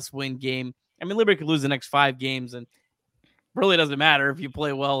not a must-win game. I mean, Liberty could lose the next 5 games, and really doesn't matter if you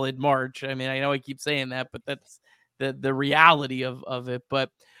play well in March. I mean, I know I keep saying that, but that's the reality of it.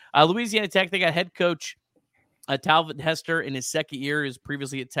 But Louisiana Tech, they got head coach Talvin Hester in his second year. He was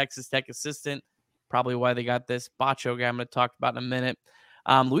previously a Texas Tech assistant. Probably why they got this Bacho guy I'm going to talk about in a minute.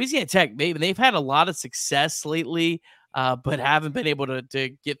 Louisiana Tech, they've had a lot of success lately, but haven't been able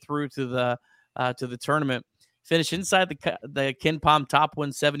to get through to the tournament. Finished inside the Ken Pom top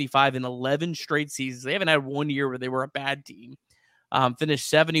 175 in 11 straight seasons. They haven't had one year where they were a bad team. Finished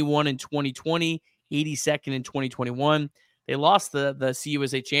 71 in 2020, 82nd in 2021. They lost the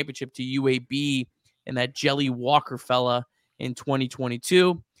CUSA championship to UAB and that Jelly Walker fella in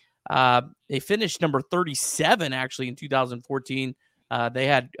 2022. They finished number 37 actually in 2014. They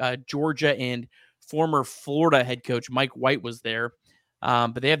had Georgia and former Florida head coach Mike White was there.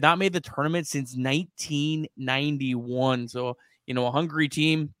 But they have not made the tournament since 1991. So, you know, a hungry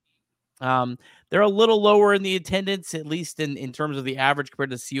team. They're a little lower in the attendance, at least in terms of the average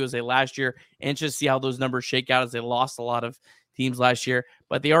compared to CUSA last year. And just see how those numbers shake out as they lost a lot of teams last year.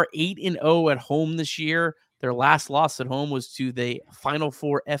 But they are 8-0 at home this year. Their last loss at home was to the Final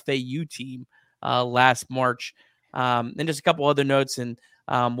Four FAU team last March. And just a couple other notes, and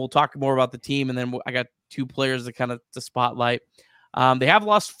we'll talk more about the team. And then I got 2 players to kind of to spotlight. They have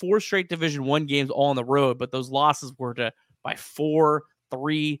lost 4 straight Division I games all on the road, but those losses were by 4,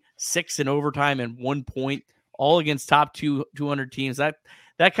 3, 6 in overtime, and 1 point, all against top 200 teams. That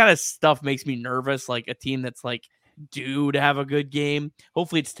kind of stuff makes me nervous, like a team that's like due to have a good game.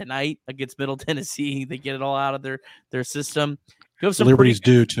 Hopefully it's tonight against Middle Tennessee. They get it all out of their system. Liberty's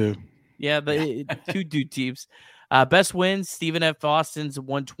due too. Yeah, the 2 due teams. Best wins, Stephen F. Austin's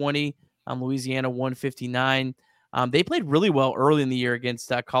 120, Louisiana 159. They played really well early in the year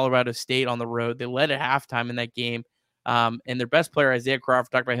against Colorado State on the road. They led at halftime in that game. And their best player, Isaiah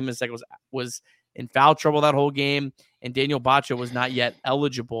Crawford, talked about him in a second, was in foul trouble that whole game, and Daniel Bacho was not yet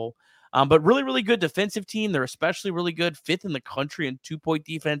eligible. But really, really good defensive team. They're especially really good, 5th in the country in 2-point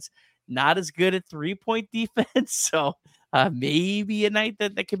defense, not as good at 3-point defense. So maybe a night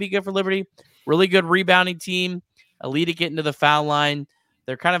that could be good for Liberty. Really good rebounding team, elite at getting to the foul line.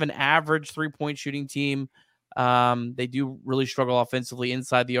 They're kind of an average 3-point shooting team. They do really struggle offensively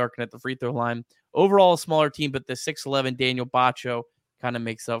inside the arc and at the free throw line. Overall, a smaller team, but the 6'11" Daniel Bacho kind of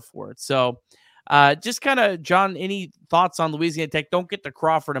makes up for it. So just kind of, John, any thoughts on Louisiana Tech? Don't get to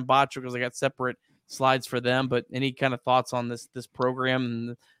Crawford and Bacho because I got separate slides for them, but any kind of thoughts on this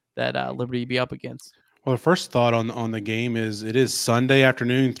program that Liberty be up against? Well, the first thought on the game is it is Sunday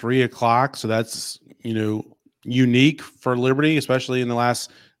afternoon, 3:00. So that's, you know, unique for Liberty, especially in the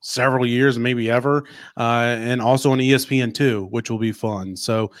last several years, maybe ever, and also on ESPN2, which will be fun.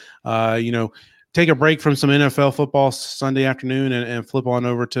 So, you know, take a break from some NFL football Sunday afternoon and flip on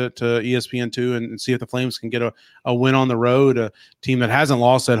over to ESPN2 and see if the Flames can get a win on the road, a team that hasn't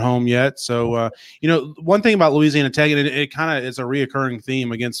lost at home yet. So, you know, one thing about Louisiana Tech, and it kind of is a reoccurring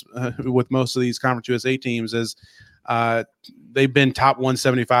theme against with most of these Conference USA teams, is they've been top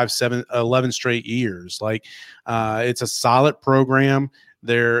 175 11 straight years. Like, it's a solid program.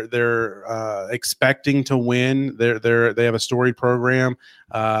 They're expecting to win. They have a storied program,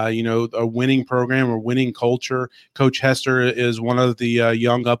 you know, a winning program, a winning culture. Coach Hester is one of the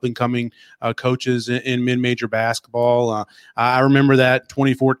young up and coming coaches in mid-major basketball. I remember that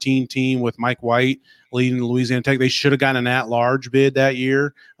 2014 team with Mike White leading Louisiana Tech. They should have gotten an at-large bid that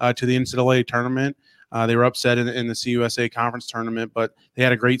year to the NCAA tournament. They were upset in the CUSA conference tournament, but they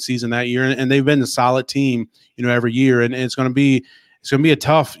had a great season that year, and they've been a solid team, every year. And it's going to be a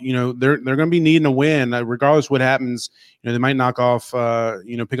tough. They're going to be needing a win, regardless of what happens. They might knock off,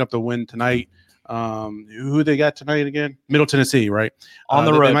 pick up the win tonight. Who they got tonight again? Middle Tennessee, right? On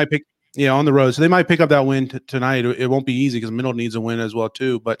the road. They might pick. Yeah, on the road. So they might pick up that win tonight. It won't be easy because Middle needs a win as well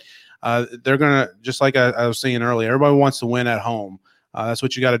too. But they're going to, just like I was saying earlier, everybody wants to win at home. That's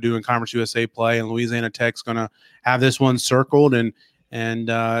what you got to do in Conference USA play. And Louisiana Tech's going to have this one circled, and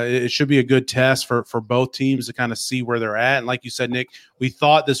it should be a good test for both teams to kind of see where they're at. And like you said, Nick, we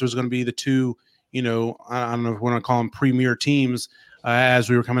thought this was going to be the two, I don't know if we want to call them premier teams as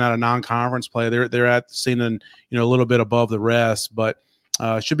we were coming out of non-conference play. They're at seeing a little bit above the rest, but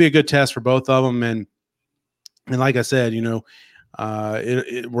should be a good test for both of them. And like I said,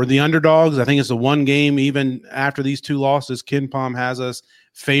 we're the underdogs. I think it's the one game, even after these two losses, KenPom has us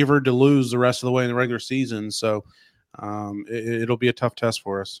favored to lose the rest of the way in the regular season. So it'll be a tough test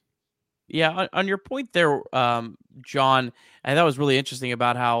for us. Yeah, on your point there, John, I thought it was really interesting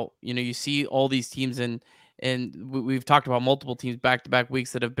about how, you see all these teams and we've talked about multiple teams back-to-back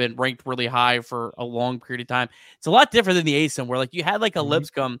weeks that have been ranked really high for a long period of time. It's a lot different than the ASOM, where like you had like a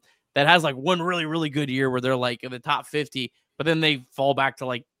Lipscomb that has like one really, really good year where they're like in the top 50, but then they fall back to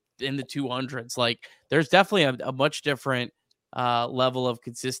like in the 200s. Like there's definitely a much different level of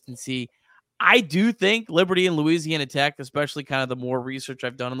consistency. I do think Liberty and Louisiana Tech, especially kind of the more research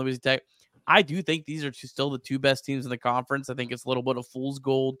I've done on Louisiana Tech, I do think these are still the two best teams in the conference. I think it's a little bit of fool's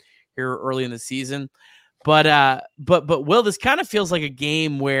gold here early in the season. But Will, this kind of feels like a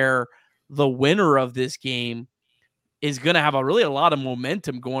game where the winner of this game is going to have a lot of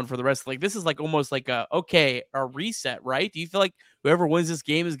momentum going for the rest. Like this is like almost like a reset, right? Do you feel like whoever wins this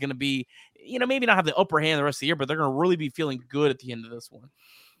game is going to be, maybe not have the upper hand the rest of the year, but they're going to really be feeling good at the end of this one?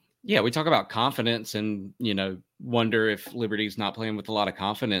 Yeah, we talk about confidence and, wonder if Liberty's not playing with a lot of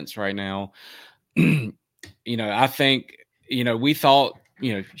confidence right now. I think, we thought,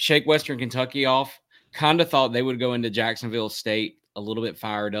 shake Western Kentucky off, kind of thought they would go into Jacksonville State a little bit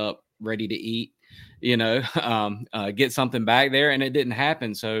fired up, ready to eat, get something back there, and it didn't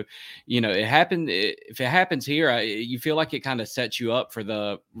happen. So, it happened. If it happens here, you feel like it kind of sets you up for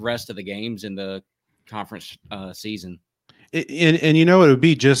the rest of the games in the conference season. And it would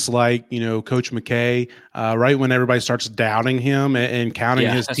be just like, Coach McKay, right when everybody starts doubting him and counting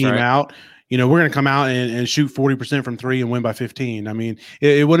his team out, we're going to come out and shoot 40% from three and win by 15. I mean,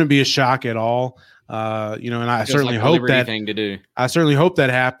 it wouldn't be a shock at all. And I certainly hope that thing to do. I certainly hope that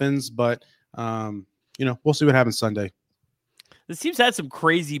happens, but we'll see what happens Sunday. This team's had some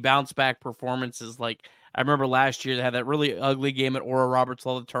crazy bounce back performances. Like I remember last year they had that really ugly game at Oral Roberts,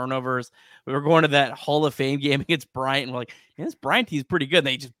 all the turnovers. We were going to that Hall of Fame game against Bryant, and we're like, man, this Bryant team's pretty good. And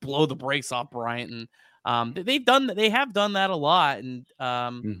they just blow the brakes off Bryant, and they have done that a lot. And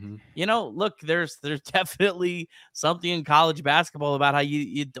look, there's definitely something in college basketball about how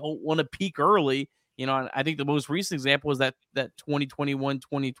you don't want to peak early. I think the most recent example was that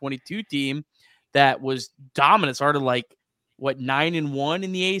 2021-2022 team that was dominant, started like 9-1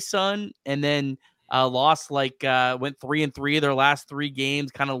 in the ASUN, and then lost went 3-3 their last three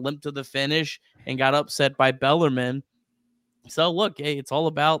games, kind of limped to the finish and got upset by Bellarmine. So look, hey, it's all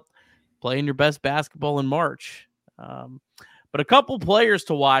about playing your best basketball in March. But a couple players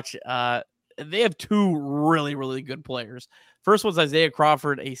to watch. They have two really, really good players. First one's Isaiah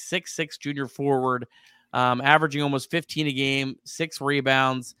Crawford, a 6'6" junior forward, averaging almost 15 a game, 6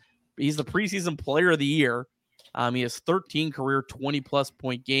 rebounds. He's the preseason player of the year. He has 13 career 20-plus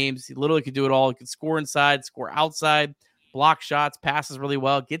point games. He literally could do it all. He can score inside, score outside, block shots, passes really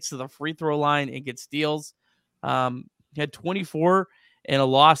well, gets to the free throw line, and gets steals. He had 24 in a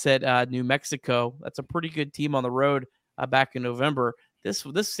loss at New Mexico. That's a pretty good team on the road back in November. This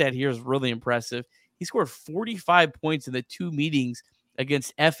stat here is really impressive. He scored 45 points in the two meetings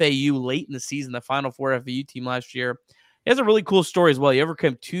against FAU late in the season, the Final Four FAU team last year. He has a really cool story as well. He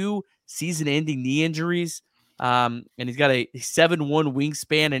overcame 2 season-ending knee injuries, and he's got a 7'1"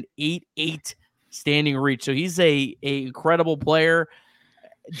 wingspan and 8'8" standing reach. So he's a incredible player.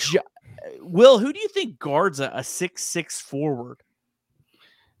 Will, who do you think guards a 6'6" forward?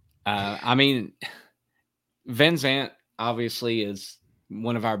 Van Zandt obviously is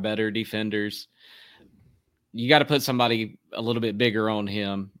one of our better defenders. You got to put somebody a little bit bigger on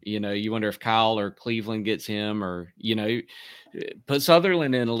him. You wonder if Kyle or Cleveland gets him, or, put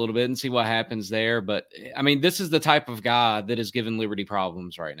Sutherland in a little bit and see what happens there. But this is the type of guy that is giving Liberty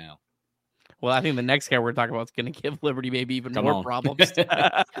problems right now. Well, I think the next guy we're talking about is going to give Liberty maybe even more problems.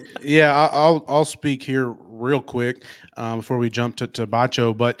 Yeah, I'll speak here real quick before we jump to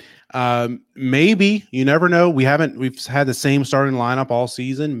Bacho, but maybe, you never know. We've had the same starting lineup all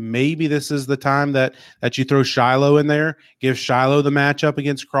season. Maybe this is the time that you throw Shiloh in there, give Shiloh the matchup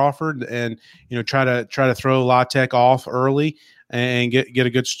against Crawford, and try to throw La Tech off early and get a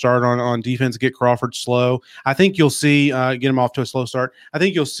good start on defense, get Crawford slow. I think you'll see get him off to a slow start. I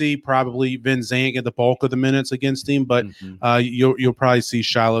think you'll see probably Vin Zant get the bulk of the minutes against him, but you'll probably see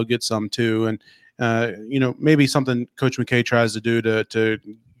Shiloh get some too. And maybe something Coach McKay tries to do to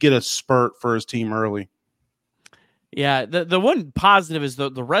get a spurt for his team early. Yeah, the one positive is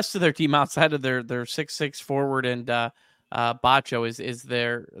the rest of their team outside of their 6'6" forward and Bacho is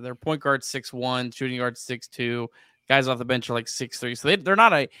their point guard 6'1", shooting guard 6'2". Guys off the bench are like 6'3", so they're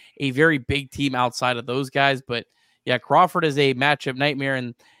not a very big team outside of those guys. But yeah, Crawford is a matchup nightmare,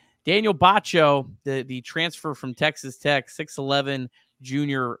 and Daniel Bacho, the transfer from Texas Tech, 6'11"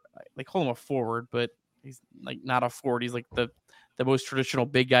 junior, they call him a forward, but he's like not a forward. He's like the most traditional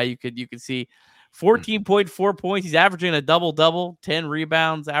big guy you could see. 14.4 points. He's averaging a double-double, 10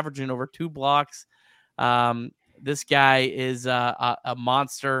 rebounds, averaging over 2 blocks. This guy is a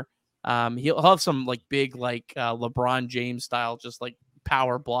monster. He'll have some like big, like LeBron James style, just like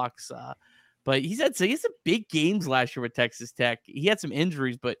power blocks. But he had some big games last year with Texas Tech. He had some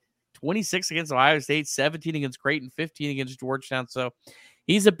injuries, but 26 against Ohio State, 17 against Creighton, 15 against Georgetown. So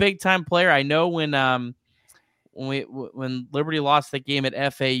he's a big time player. I know when Liberty lost the game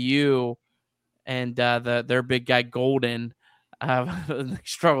at FAU and their big guy Golden, they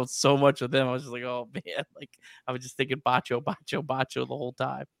struggled so much with them. I was just like, oh man, like I was just thinking Bacho the whole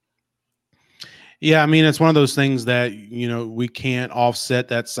time. Yeah, I mean, it's one of those things that, we can't offset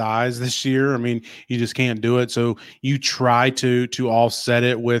that size this year. I mean, you just can't do it. So you try to offset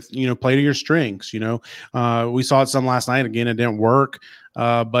it with, play to your strengths. We saw it some last night. Again, it didn't work.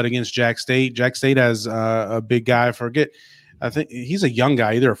 But against Jack State has a big guy. I think he's a young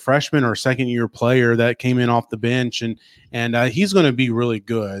guy, either a freshman or a second-year player that came in off the bench, and he's going to be really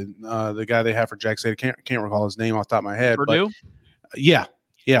good. The guy they have for Jack State, I can't recall his name off the top of my head. Purdue? But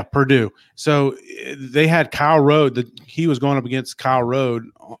yeah, Purdue. So they had Kyle Rode. He was going up against Kyle Rode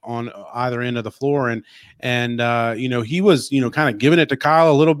on either end of the floor, and he was kind of giving it to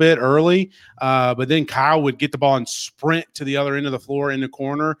Kyle a little bit early, but then Kyle would get the ball and sprint to the other end of the floor in the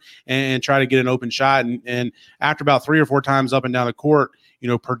corner and try to get an open shot. And after about 3 or 4 times up and down the court,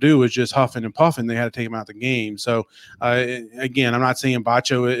 Purdue was just huffing and puffing. They had to take him out the game. So again, I'm not saying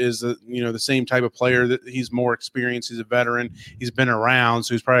Bacho is the same type of player. That he's more experienced. He's a veteran. He's been around,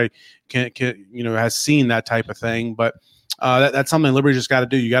 so he's probably has seen that type of thing. But that's something Liberty just got to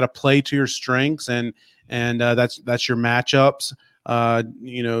do. You got to play to your strengths, and that's your matchups.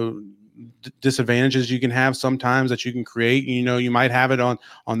 Disadvantages you can have sometimes that you can create. You might have it on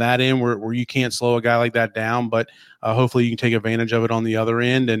that end where you can't slow a guy like that down, but hopefully you can take advantage of it on the other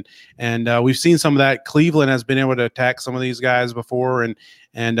end. And we've seen some of that. Cleveland has been able to attack some of these guys before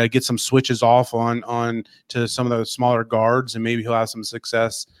and get some switches off on to some of the smaller guards, and maybe he'll have some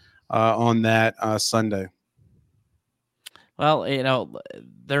success on that Sunday. Well,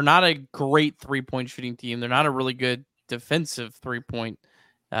 they're not a great 3-point shooting team. They're not a really good defensive 3-point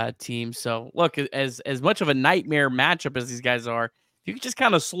team. So look, as much of a nightmare matchup as these guys are, if you can just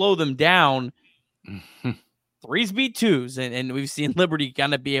kind of slow them down, 3s beat 2s, and we've seen Liberty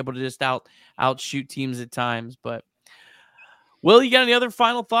kind of be able to just outshoot teams at times. But Will, you got any other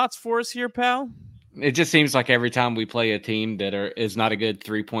final thoughts for us here, pal? It just seems like every time we play a team that is not a good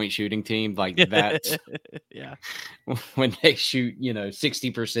 3-point shooting team, like that, yeah, when they shoot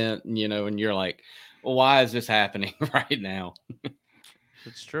 60%, and you're like, well, why is this happening right now?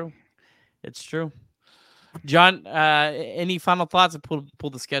 It's true. John, any final thoughts? Pull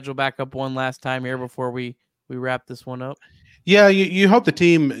the schedule back up one last time here before we wrap this one up. Yeah, you hope the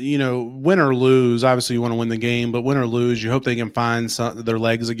team, win or lose. Obviously, you want to win the game, but win or lose, you hope they can find their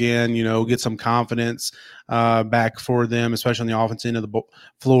legs again. Get some confidence back for them, especially on the offense end of the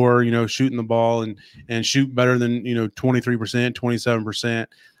floor. Shooting the ball and shoot better than 23%,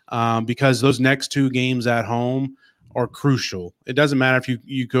 27%, because those next 2 games at home are crucial. It doesn't matter if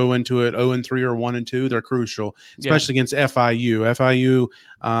you go into it 0-3 or 1-2; they're crucial, especially against FIU.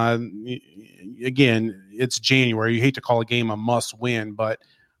 FIU, again, it's January. You hate to call a game a must-win, but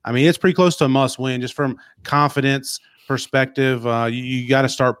I mean it's pretty close to a must-win. Just from confidence perspective, you got to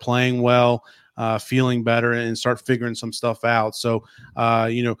start playing well, feeling better, and start figuring some stuff out. So,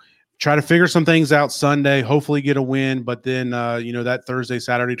 try to figure some things out Sunday. Hopefully, get a win, but then that Thursday,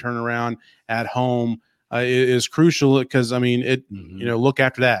 Saturday turnaround at home. is crucial because, I mean, look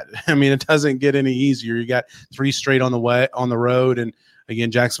after that. I mean, it doesn't get any easier. You got 3 straight on the road, and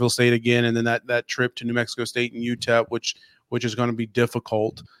again, Jacksonville State again, and then that trip to New Mexico State and UTEP, which is going to be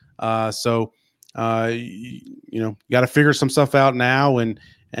difficult. So you got to figure some stuff out now, and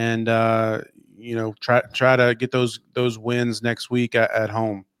try to get those wins next week at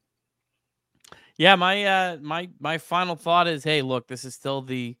home. Yeah, my final thought is, hey, look, this is still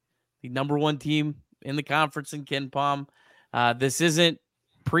the number 1 team in the conference in KenPom. This isn't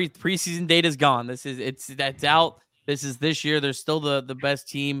preseason data is gone. That's out. This is this year. They're still the best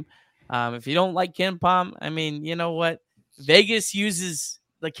team. If you don't like KenPom, I mean, you know what? Vegas uses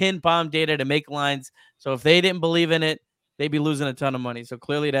the KenPom data to make lines. So if they didn't believe in it, they'd be losing a ton of money. So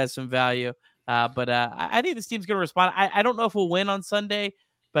clearly it has some value. But I think this team's going to respond. I don't know if we'll win on Sunday,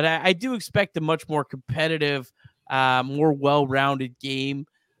 but I do expect a much more competitive, more well-rounded game.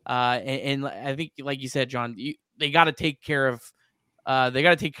 And I think, like you said, John, they got to take care of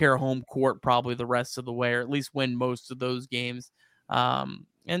home court probably the rest of the way, or at least win most of those games. And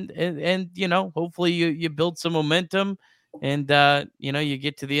hopefully you build some momentum, and you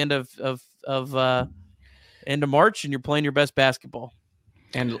get to the end of end of March and you're playing your best basketball.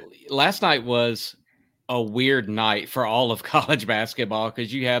 And last night was a weird night for all of college basketball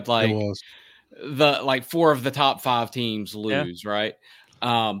because you had 4 of the top 5 teams lose, right?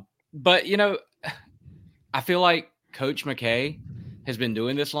 But I feel like Coach McKay has been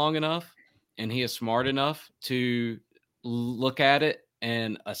doing this long enough, and he is smart enough to look at it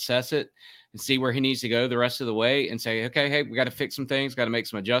and assess it and see where he needs to go the rest of the way and say, okay, hey, we got to fix some things, got to make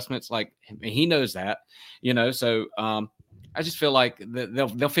some adjustments. Like, he knows that, so I just feel like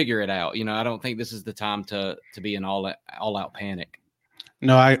they'll figure it out. I don't think this is the time to be an all out panic.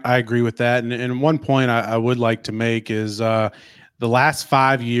 No, I agree with that. And one point I would like to make is the last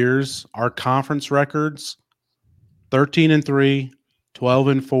 5 years, our conference records, 13-3,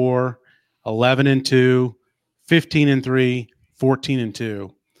 12-4, 11-2, 15-3,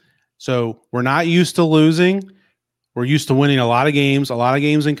 14-2. So we're not used to losing. We're used to winning a lot of games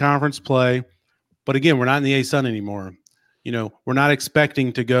in conference play. But again, we're not in the ASUN anymore. We're not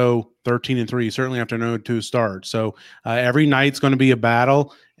expecting to go 13-3, certainly after an 0-2 start. So every night's going to be a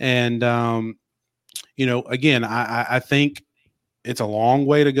battle. And, again, I think it's a long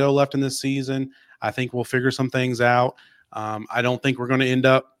way to go left in this season. I think we'll figure some things out. I don't think we're going to end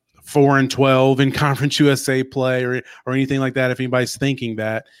up 4-12 in Conference USA play or anything like that, if anybody's thinking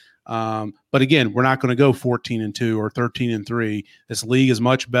that. But again, we're not going to go 14-2 or 13-3. This league is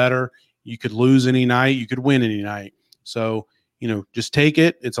much better. You could lose any night. You could win any night. So, just take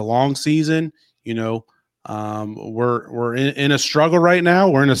it. It's a long season. We're in a struggle right now.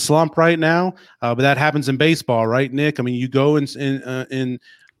 We're in a slump right now. But that happens in baseball, right, Nick? I mean, you go in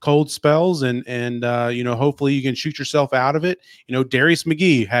cold spells and hopefully you can shoot yourself out of it. Darius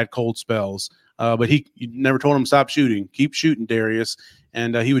McGee had cold spells, but you never told him stop shooting. Keep shooting, Darius.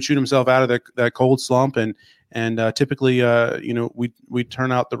 And he would shoot himself out of that cold slump. And typically, we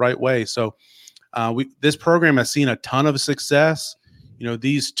turn out the right way. So this program has seen a ton of success.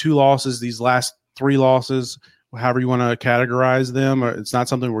 These 2 losses, these last 3 losses, however you want to categorize them, it's not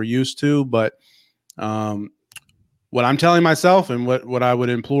something we're used to. But what I'm telling myself and what I would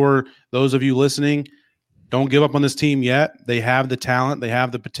implore those of you listening, don't give up on this team yet. They have the talent. They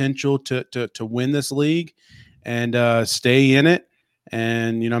have the potential to win this league and stay in it.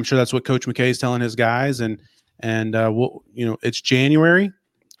 And, I'm sure that's what Coach McKay is telling his guys. And we'll, it's January.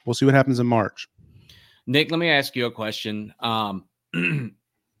 We'll see what happens in March. Nick, let me ask you a question.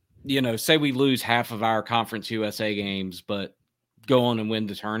 Say we lose half of our Conference USA games, but go on and win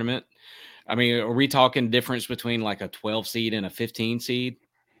the tournament. I mean, are we talking difference between like a 12 seed and a 15 seed?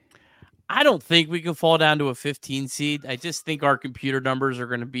 I don't think we can fall down to a 15 seed. I just think our computer numbers are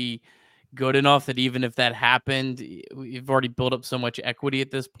going to be good enough that even if that happened, we've already built up so much equity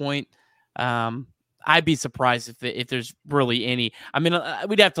at this point. I'd be surprised if there's really any. I mean,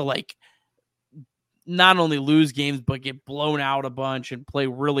 we'd have to not only lose games, but get blown out a bunch and play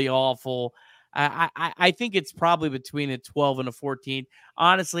really awful. I think it's probably between a 12 and a 14.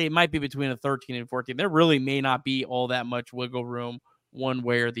 Honestly, it might be between a 13 and 14. There really may not be all that much wiggle room one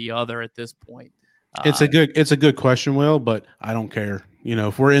way or the other at this point. It's a good question, Will, but I don't care.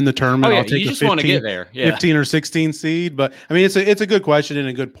 If we're in the tournament, I'll take you just want to get there. 15 or 16 seed. But I mean, it's a good question and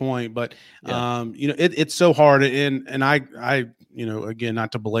a good point. But it's so hard. And I again,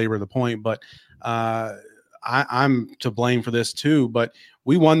 not to belabor the point, but I'm to blame for this too. But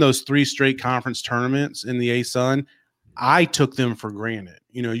we won those 3 straight conference tournaments in the ASUN. I took them for granted.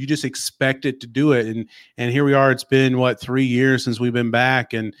 You just expect it to do it. And here we are. It's been 3 years since we've been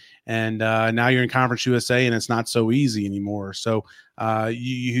back, and now you're in Conference USA, and it's not so easy anymore. So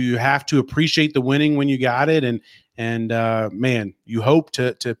you have to appreciate the winning when you got it. And man, you hope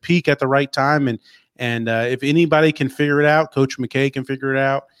to peak at the right time. And if anybody can figure it out, Coach McKay can figure it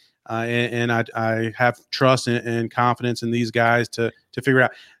out. And I have trust and confidence in these guys to figure it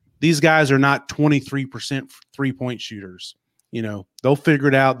out. These guys are not 23% 3-point shooters. They'll figure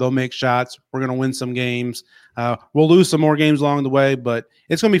it out. They'll make shots. We're going to win some games. We'll lose some more games along the way, but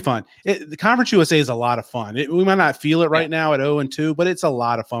it's going to be fun. The Conference USA is a lot of fun. We might not feel it right now at 0-2, but it's a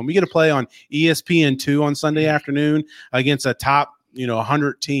lot of fun. We get to play on ESPN2 on Sunday afternoon against a top,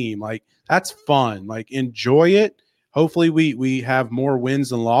 100 team. Like, that's fun. Like, enjoy it. Hopefully we have more wins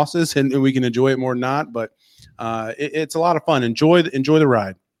than losses, and we can enjoy it more than not. But it's a lot of fun. Enjoy the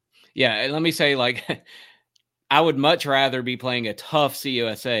ride. Yeah, and let me say, I would much rather be playing a tough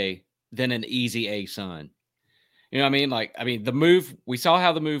CUSA than an easy ASUN. You know what I mean? The move, we saw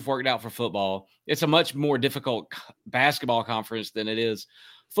how the move worked out for football. It's a much more difficult basketball conference than it is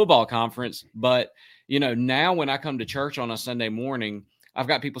football conference. But, now when I come to church on a Sunday morning, I've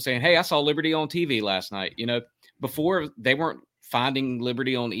got people saying, hey, I saw Liberty on TV last night. Before they weren't finding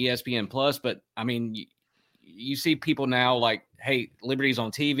Liberty on ESPN Plus, but I mean, you see people now like, hey, Liberty's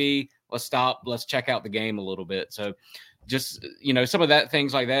on TV. Let's stop. Let's check out the game a little bit. So just, some of that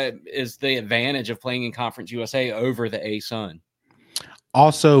things like that is the advantage of playing in Conference USA over the ASUN.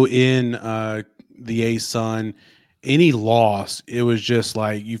 Also in the ASUN, any loss, it was just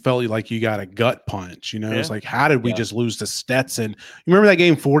like you felt like you got a gut punch. It's like, how did we just lose to Stetson? You remember that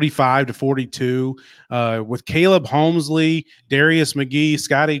game 45-42 with Caleb Holmesley, Darius McGee,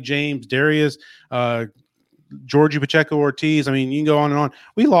 Scotty James, Darius, Georgie Pacheco Ortiz. I mean, you can go on and on.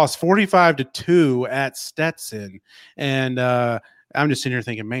 We lost 45-2 at Stetson. And I'm just sitting here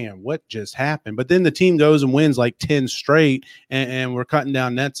thinking, man, what just happened? But then the team goes and wins 10 straight, and we're cutting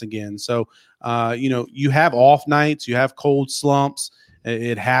down nets again. So, you have off nights, you have cold slumps.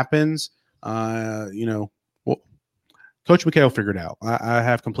 It happens. Coach McKay will figure it out. I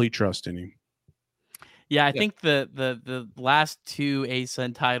have complete trust in him. Yeah, I think the last two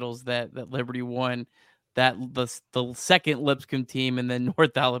ASUN titles that Liberty won, that the second Lipscomb team and then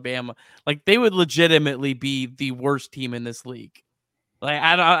North Alabama, they would legitimately be the worst team in this league.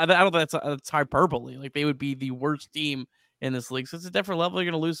 I don't think that's hyperbole. They would be the worst team in this league. So it's a different level.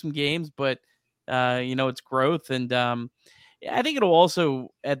 You're going to lose some games, but it's growth. And I think it'll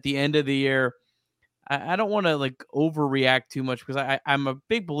also, at the end of the year, I don't want to overreact too much, because I'm a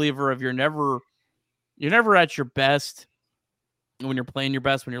big believer of you're never at your best when you're playing your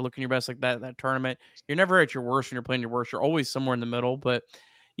best, when you're looking your best, that tournament. You're never at your worst when you're playing your worst. You're always somewhere in the middle. But,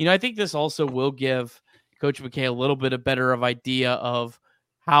 I think this also will give Coach McKay a little bit of better of idea of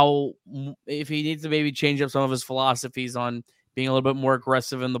how, if he needs to maybe change up some of his philosophies on being a little bit more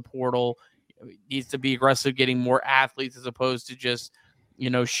aggressive in the portal, he needs to be aggressive getting more athletes as opposed to just,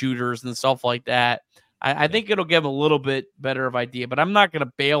 shooters and stuff like that. I think it'll give him a little bit better of idea, but I'm not going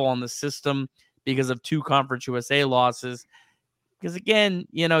to bail on the system because of 2 Conference USA losses. Because again,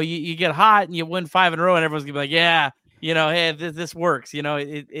 you get hot and you win 5 in a row, and everyone's gonna be like, yeah, hey, this works.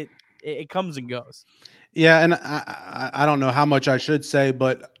 It comes and goes. Yeah, and I don't know how much I should say,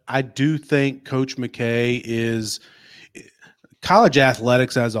 but I do think Coach McKay is college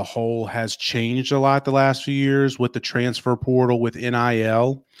athletics as a whole has changed a lot the last few years with the transfer portal, with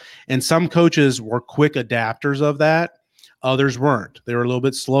NIL, and some coaches were quick adapters of that. Others weren't. They were a little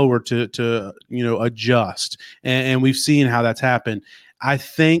bit slower to adjust, and we've seen how that's happened. I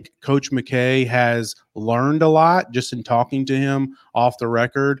think Coach McKay has learned a lot just in talking to him off the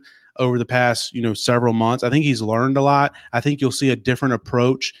record over the past, several months. I think he's learned a lot. I think you'll see a different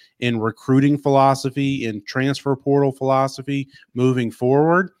approach in recruiting philosophy, in transfer portal philosophy moving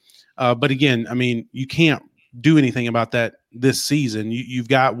forward. But again, I mean, you can't do anything about that this season. You've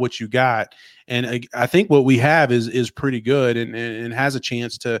got what you got. And I think what we have is pretty good and has a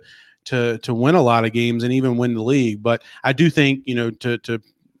chance to win a lot of games and even win the league. But I do think, to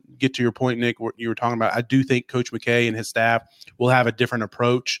get to your point, Nick, what you were talking about, I do think Coach McKay and his staff will have a different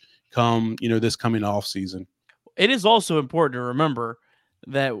approach come, this coming off season. It is also important to remember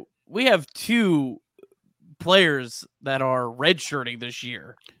that we have 2 players that are redshirting this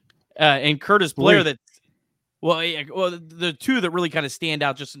year, and Curtis Blair. The 2 that really kind of stand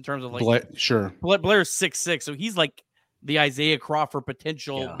out just in terms of Blair's 6'6", so he's like the Isaiah Crawford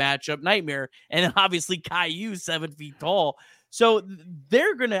potential matchup nightmare, and then obviously Caillou 7 feet tall. So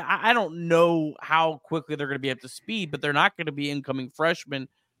they're gonna. I don't know how quickly they're gonna be up to speed, but they're not gonna be incoming freshmen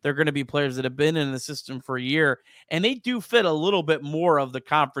they're going to be players that have been in the system for a year, and they do fit a little bit more of the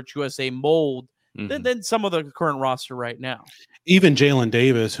Conference USA mold than some of the current roster right now. Even Jalen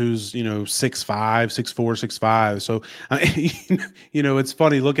Davis, who's 6'5", 6'4", 6'5". So it's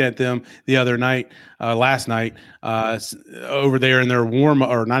funny looking at them the other night, last night, over there in their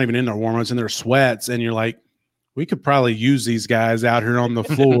or not even in their warm-ups, in their sweats, and you're like, we could probably use these guys out here on the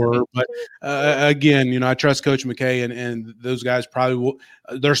floor. But again, I trust Coach McKay, and those guys probably will.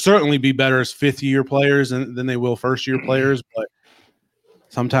 They'll certainly be better as fifth-year players than they will first-year players. But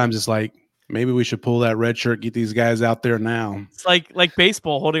sometimes it's like, maybe we should pull that red shirt, get these guys out there now. It's like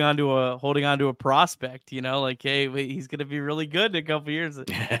baseball holding on to a prospect, hey, he's going to be really good in a couple of years.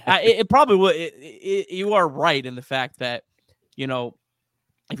 It probably will. You are right in the fact that,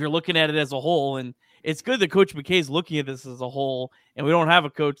 if you're looking at it as a whole, and it's good that Coach McKay's looking at this as a whole, and we don't have a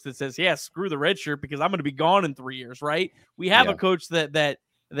coach that says, yeah, screw the red shirt because I'm going to be gone in 3 years, right? We have a coach that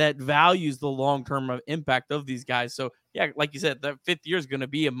values the long-term impact of these guys. So, yeah, like you said, that fifth year is going to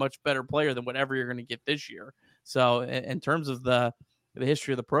be a much better player than whatever you're going to get this year. So, in terms of the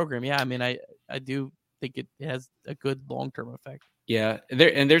history of the program, yeah, I mean, I do think it has a good long-term effect. Yeah,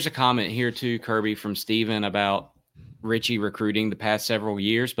 there's a comment here too, Kirby, from Steven about Richie recruiting the past several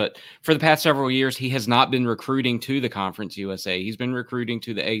years. But for the past several years, he has not been recruiting to the Conference USA. He's been recruiting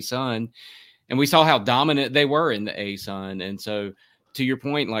to the ASUN, and we saw how dominant they were in the ASUN. And so, to your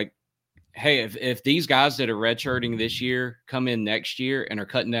point, like, hey, if these guys that are redshirting this year come in next year and are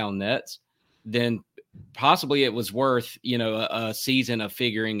cutting down nets, then possibly it was worth, a season of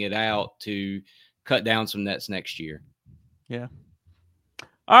figuring it out to cut down some nets next year. Yeah.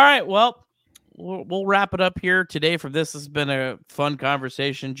 All right. Well, we'll wrap it up here today for this. Has been a fun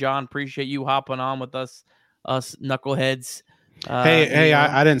conversation. Jon, appreciate you hopping on with us knuckleheads. Hey,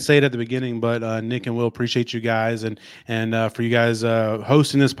 I didn't say it at the beginning, but Nick and Will, appreciate you guys and for you guys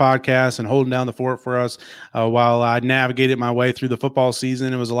hosting this podcast and holding down the fort for us while I navigated my way through the football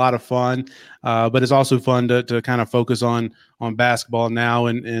season. It was a lot of fun, but it's also fun to kind of focus on basketball now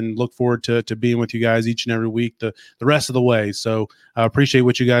and look forward to being with you guys each and every week the rest of the way. So I appreciate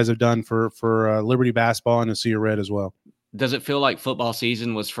what you guys have done for Liberty basketball and to see Red as well. Does it feel like football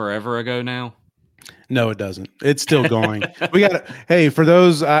season was forever ago now? No, it doesn't. It's still going. We got hey, for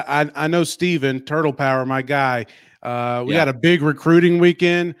those, I know Steven, Turtle Power, my guy. We got a big recruiting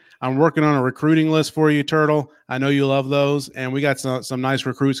weekend. I'm working on a recruiting list for you, Turtle. I know you love those. And we got some nice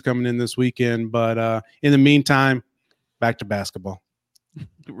recruits coming in this weekend. But in the meantime, back to basketball.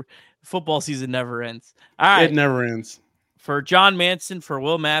 Football season never ends. All right. It never ends. For Jon Manson, for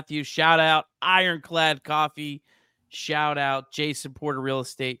Will Matthews, shout out Ironclad Coffee. Shout out Jason Porter Real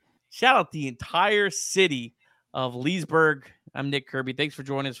Estate. Shout out the entire city of Leesburg. I'm Nick Kirby. Thanks for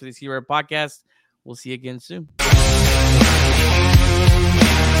joining us for this Hero podcast. We'll see you again soon.